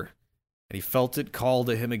earlier, and he felt it call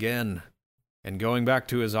to him again. And going back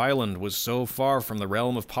to his island was so far from the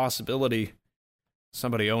realm of possibility.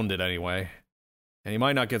 Somebody owned it anyway. And he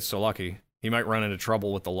might not get so lucky. He might run into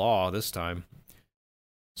trouble with the law this time.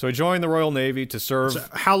 So he joined the Royal Navy to serve... So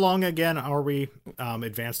how long again are we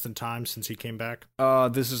advanced in time since he came back?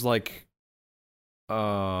 This is like...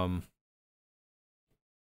 I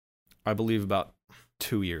believe about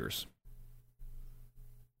 2 years.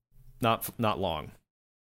 Not long.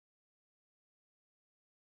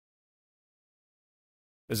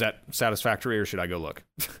 Is that satisfactory, or should I go look?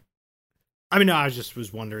 I mean, no, I just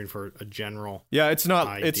was wondering for a general. Yeah, it's not.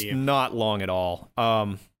 idea. It's not long at all.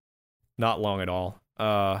 Not long at all.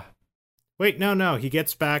 Wait, no. He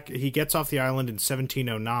gets back. He gets off the island in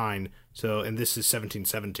 1709. So, and this is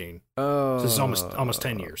 1717. So this is almost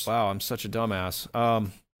 10 years. Wow, I'm such a dumbass.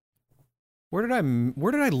 Where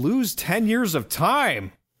did I lose 10 years of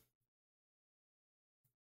time?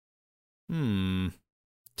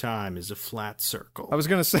 Time is a flat circle. I was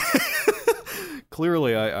gonna say.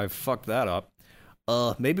 Clearly, I fucked that up.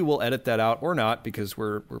 Maybe we'll edit that out or not, because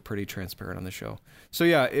we're pretty transparent on the show. So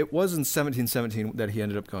yeah, it was in 1717 that he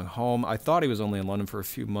ended up going home. I thought he was only in London for a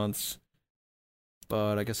few months,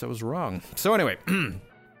 but I guess I was wrong. So anyway,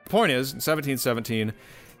 point is, in 1717,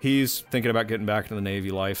 he's thinking about getting back into the Navy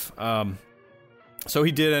life. So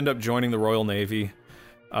he did end up joining the Royal Navy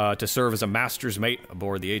to serve as a master's mate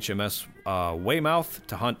aboard the HMS Weymouth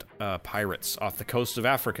to hunt pirates off the coast of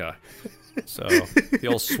Africa. So the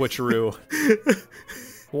old switcheroo.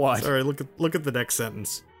 What? Sorry, look at the next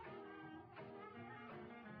sentence.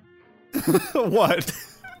 What?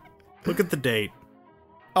 Look at the date.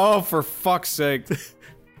 Oh, for fuck's sake.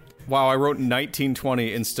 Wow, I wrote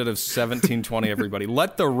 1920 instead of 1720, everybody.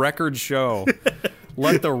 Let the record show.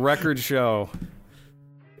 Let the record show.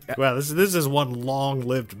 Wow, this is one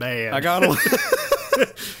long-lived man. I gotta...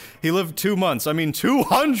 He lived 2 months. I mean,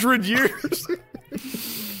 200 years.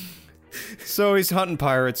 So he's hunting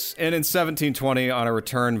pirates, and in 1720, on a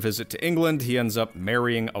return visit to England, he ends up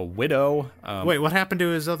marrying a widow. Wait, what happened to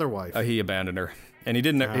his other wife? He abandoned her, and he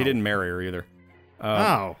didn't marry her either.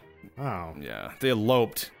 Oh. Yeah, they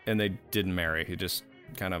eloped, and they didn't marry. He just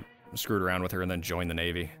kind of screwed around with her and then joined the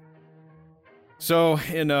Navy. So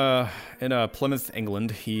in Plymouth,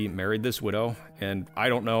 England, he married this widow, and I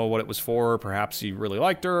don't know what it was for. Perhaps he really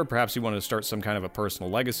liked her. Perhaps he wanted to start some kind of a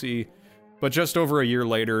personal legacy. But just over a year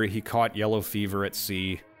later, he caught yellow fever at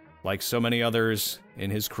sea, like so many others in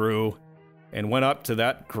his crew, and went up to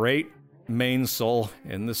that great mainsail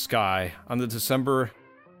in the sky on the 13th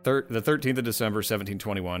of December,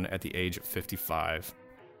 1721, at the age of 55.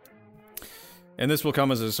 And this will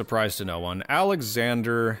come as a surprise to no one.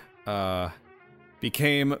 Alexander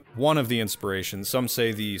became one of the inspirations, some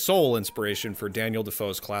say the sole inspiration, for Daniel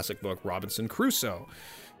Defoe's classic book, Robinson Crusoe.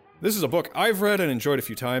 This is a book I've read and enjoyed a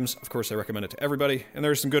few times. Of course, I recommend it to everybody, and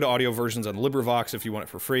there's some good audio versions on LibriVox if you want it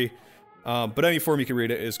for free. But any form you can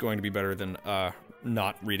read it is going to be better than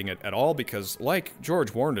not reading it at all, because like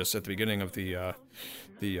George warned us at the beginning of the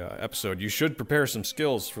episode, you should prepare some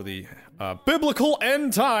skills for the biblical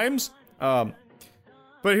end times. But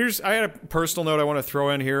I had a personal note I want to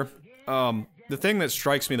throw in here. The thing that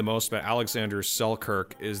strikes me the most about Alexander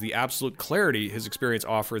Selkirk is the absolute clarity his experience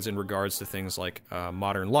offers in regards to things like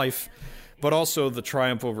modern life, but also the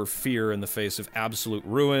triumph over fear in the face of absolute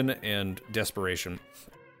ruin and desperation.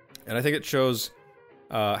 And I think it shows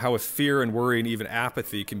how with fear and worry and even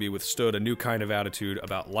apathy can be withstood, a new kind of attitude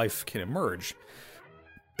about life can emerge.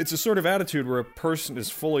 It's a sort of attitude where a person is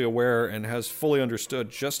fully aware and has fully understood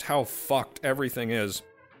just how fucked everything is,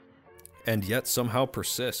 and yet somehow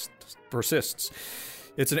persists.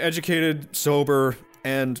 It's an educated, sober,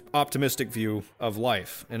 and optimistic view of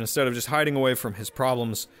life, and instead of just hiding away from his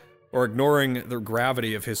problems or ignoring the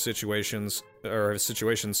gravity of his situations,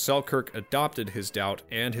 Selkirk adopted his doubt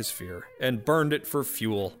and his fear and burned it for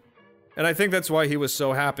fuel. And I think that's why he was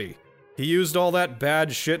so happy. He used all that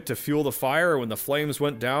bad shit to fuel the fire. When the flames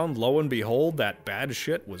went down, lo and behold, that bad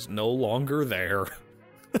shit was no longer there.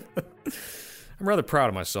 I'm rather proud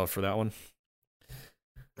of myself for that one.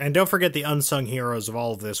 And don't forget the unsung heroes of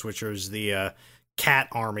all of this, which was the cat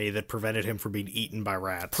army that prevented him from being eaten by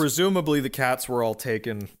rats. Presumably the cats were all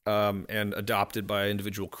taken and adopted by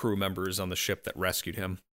individual crew members on the ship that rescued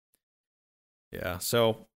him. Yeah,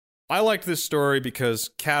 so I liked this story because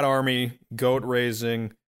cat army, goat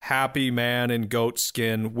raising, happy man in goat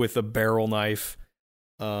skin with a barrel knife.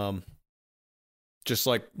 Just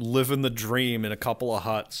like living the dream in a couple of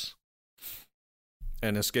huts.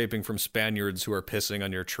 And escaping from Spaniards who are pissing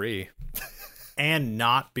on your tree. And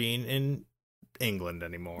not being in England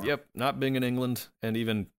anymore. Yep, not being in England, and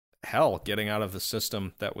even, hell, getting out of the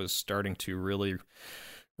system that was starting to really,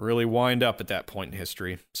 really wind up at that point in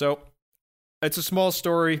history. So, it's a small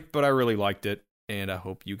story, but I really liked it, and I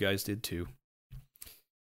hope you guys did too.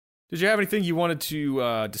 Did you have anything you wanted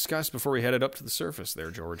to discuss before we headed up to the surface there,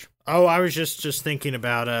 George? Oh, I was just thinking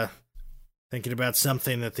about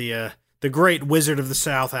something that the great Wizard of the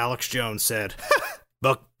South, Alex Jones, said.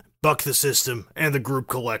 Buck the system and the group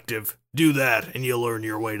collective. Do that, and you'll earn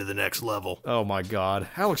your way to the next level. Oh my god.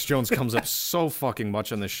 Alex Jones comes up so fucking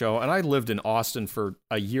much on this show, and I lived in Austin for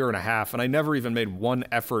a year and a half, and I never even made one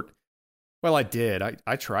effort. Well, I did.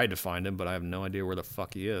 I tried to find him, but I have no idea where the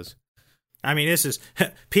fuck he is. I mean, this is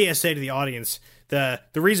PSA to the audience. The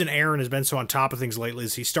reason Aaron has been so on top of things lately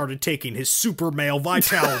is he started taking his super male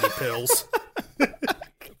vitality pills.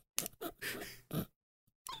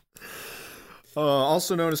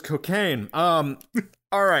 Also known as cocaine. All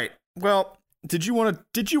right. Well, did you want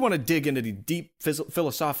to dig into the deep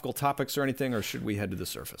philosophical topics or anything, or should we head to the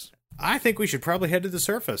surface? I think we should probably head to the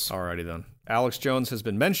surface. Alrighty then. Alex Jones has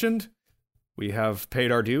been mentioned. We have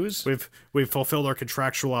paid our dues. We've fulfilled our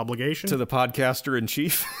contractual obligation to the podcaster in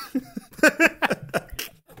chief.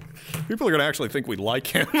 People are going to actually think we like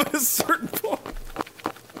him at a certain point.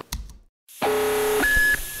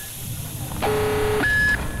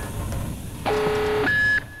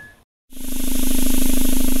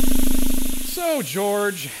 So,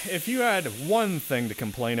 George, if you had one thing to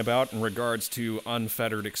complain about in regards to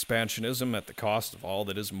unfettered expansionism at the cost of all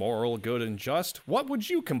that is moral, good, and just, what would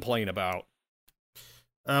you complain about?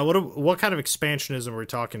 What kind of expansionism are we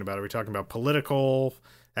talking about? Are we talking about political,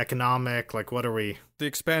 economic? Like, what are we? The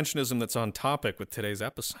expansionism that's on topic with today's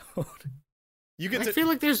episode. I feel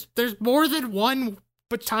like there's more than one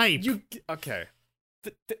type. Okay.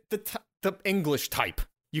 The English type.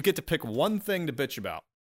 You get to pick one thing to bitch about.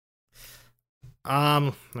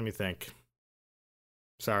 Let me think.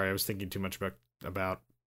 Sorry, I was thinking too much about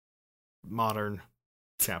modern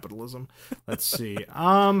capitalism. Let's see.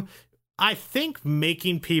 I think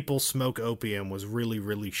making people smoke opium was really,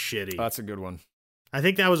 really shitty. That's a good one. I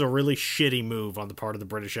think that was a really shitty move on the part of the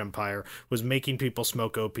British Empire, was making people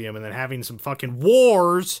smoke opium and then having some fucking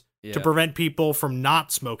wars to prevent people from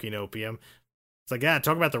not smoking opium. It's like, yeah,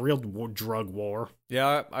 talk about the real drug war.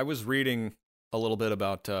 Yeah, I was reading a little bit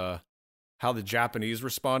about how the Japanese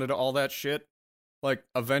responded to all that shit. Like,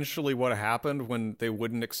 eventually what happened when they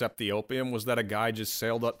wouldn't accept the opium was that a guy just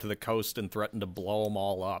sailed up to the coast and threatened to blow them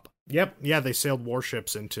all up. Yep, yeah, they sailed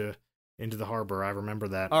warships into the harbor. I remember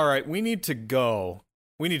that. All right, we need to go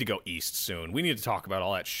east soon. We need to talk about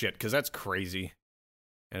all that shit, because that's crazy.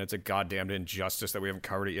 And it's a goddamn injustice that we haven't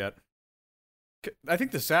covered it yet. I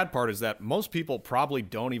think the sad part is that most people probably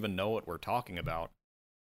don't even know what we're talking about.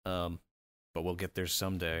 but we'll get there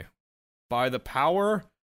someday. By the power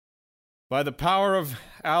of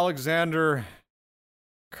Alexander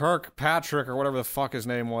Kirkpatrick, or whatever the fuck his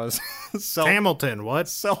name was. Hamilton, what?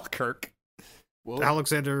 Selkirk. Whoa.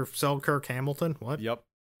 Alexander Selkirk Hamilton, what? Yep.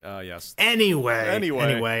 Yes.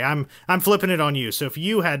 Anyway, I'm flipping it on you. So if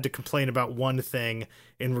you had to complain about one thing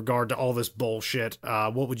in regard to all this bullshit,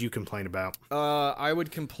 what would you complain about? I would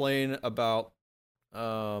complain about,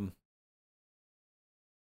 God,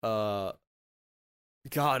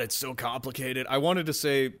 it's so complicated. I wanted to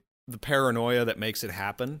say the paranoia that makes it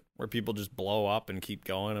happen, where people just blow up and keep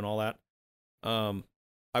going and all that.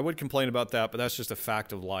 I would complain about that, but that's just a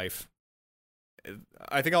fact of life.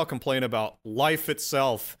 I think I'll complain about life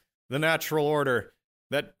itself, the natural order,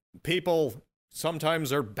 that people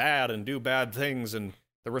sometimes are bad and do bad things, and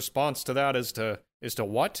the response to that is to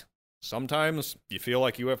what? Sometimes you feel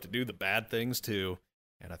like you have to do the bad things too.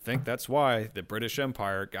 And I think that's why the British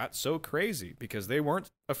Empire got so crazy, because they weren't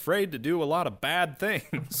afraid to do a lot of bad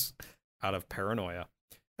things out of paranoia.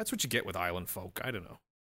 That's what you get with island folk. I don't know.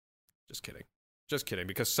 Just kidding,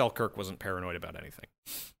 because Selkirk wasn't paranoid about anything,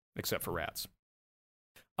 except for rats.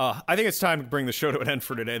 I think it's time to bring the show to an end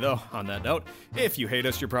for today, though. On that note, if you hate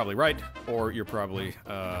us, you're probably right, or you're probably,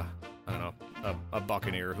 I don't know, a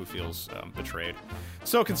buccaneer who feels betrayed.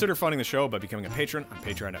 So consider funding the show by becoming a patron on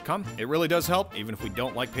patreon.com. It really does help, even if we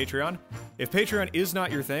don't like Patreon. If Patreon is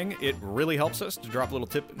not your thing, it really helps us to drop a little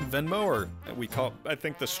tip in Venmo, or I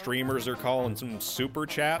think the streamers are calling some super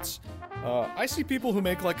chats. I see people who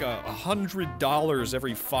make like $100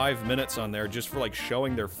 every 5 minutes on there just for like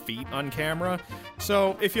showing their feet on camera.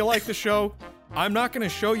 So if you like the show, I'm not going to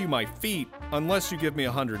show you my feet unless you give me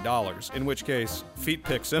 $100, in which case, feet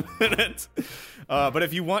pics in a minute. But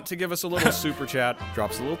if you want to give us a little super chat,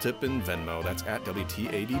 drop us a little tip in Venmo. That's at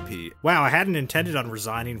WTADP. Wow, I hadn't intended on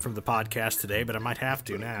resigning from the podcast today, but I might have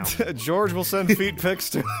to now. George will send feet pics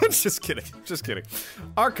to... Just kidding.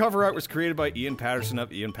 Our cover art was created by Ian Patterson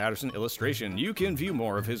of Ian Patterson Illustration. You can view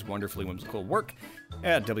more of his wonderfully whimsical work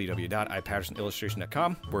at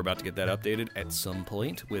www.ipattersonillustration.com. We're about to get that updated at some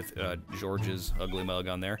point with George's ugly mug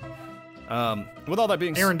on there. With all that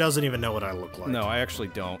being said... Aaron doesn't even know what I look like. No, I actually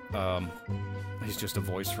don't. He's just a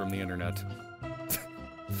voice from the internet.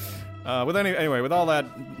 Anyway, with all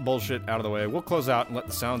that bullshit out of the way, we'll close out and let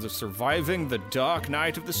the sounds of Surviving the Dark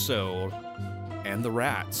Night of the Soul and the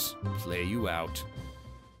Rats play you out.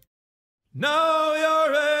 Now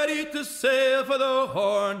you're ready to sail for the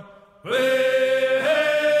Horn.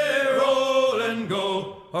 Way, roll and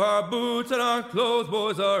go. Our boots and our clothes,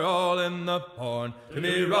 boys, are all in the Horn. To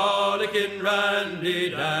me rollicking randy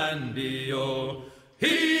dandy, oh.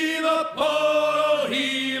 Heave a port, oh,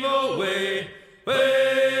 heave away.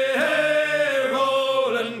 Way, hey,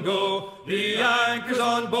 roll and go. The anchor's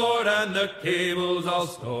on board and the cable's all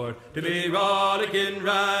stored. To be rollicking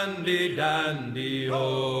randy dandy,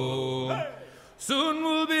 oh. Hey. Soon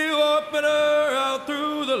we'll be warping her out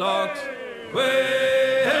through the locks.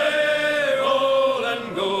 Way, hey, roll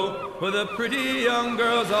and go. Where the pretty young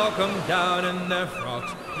girls all come down in their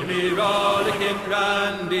frocks. To be rollicking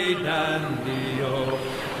randy dandy, oh.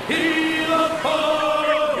 Heave a port,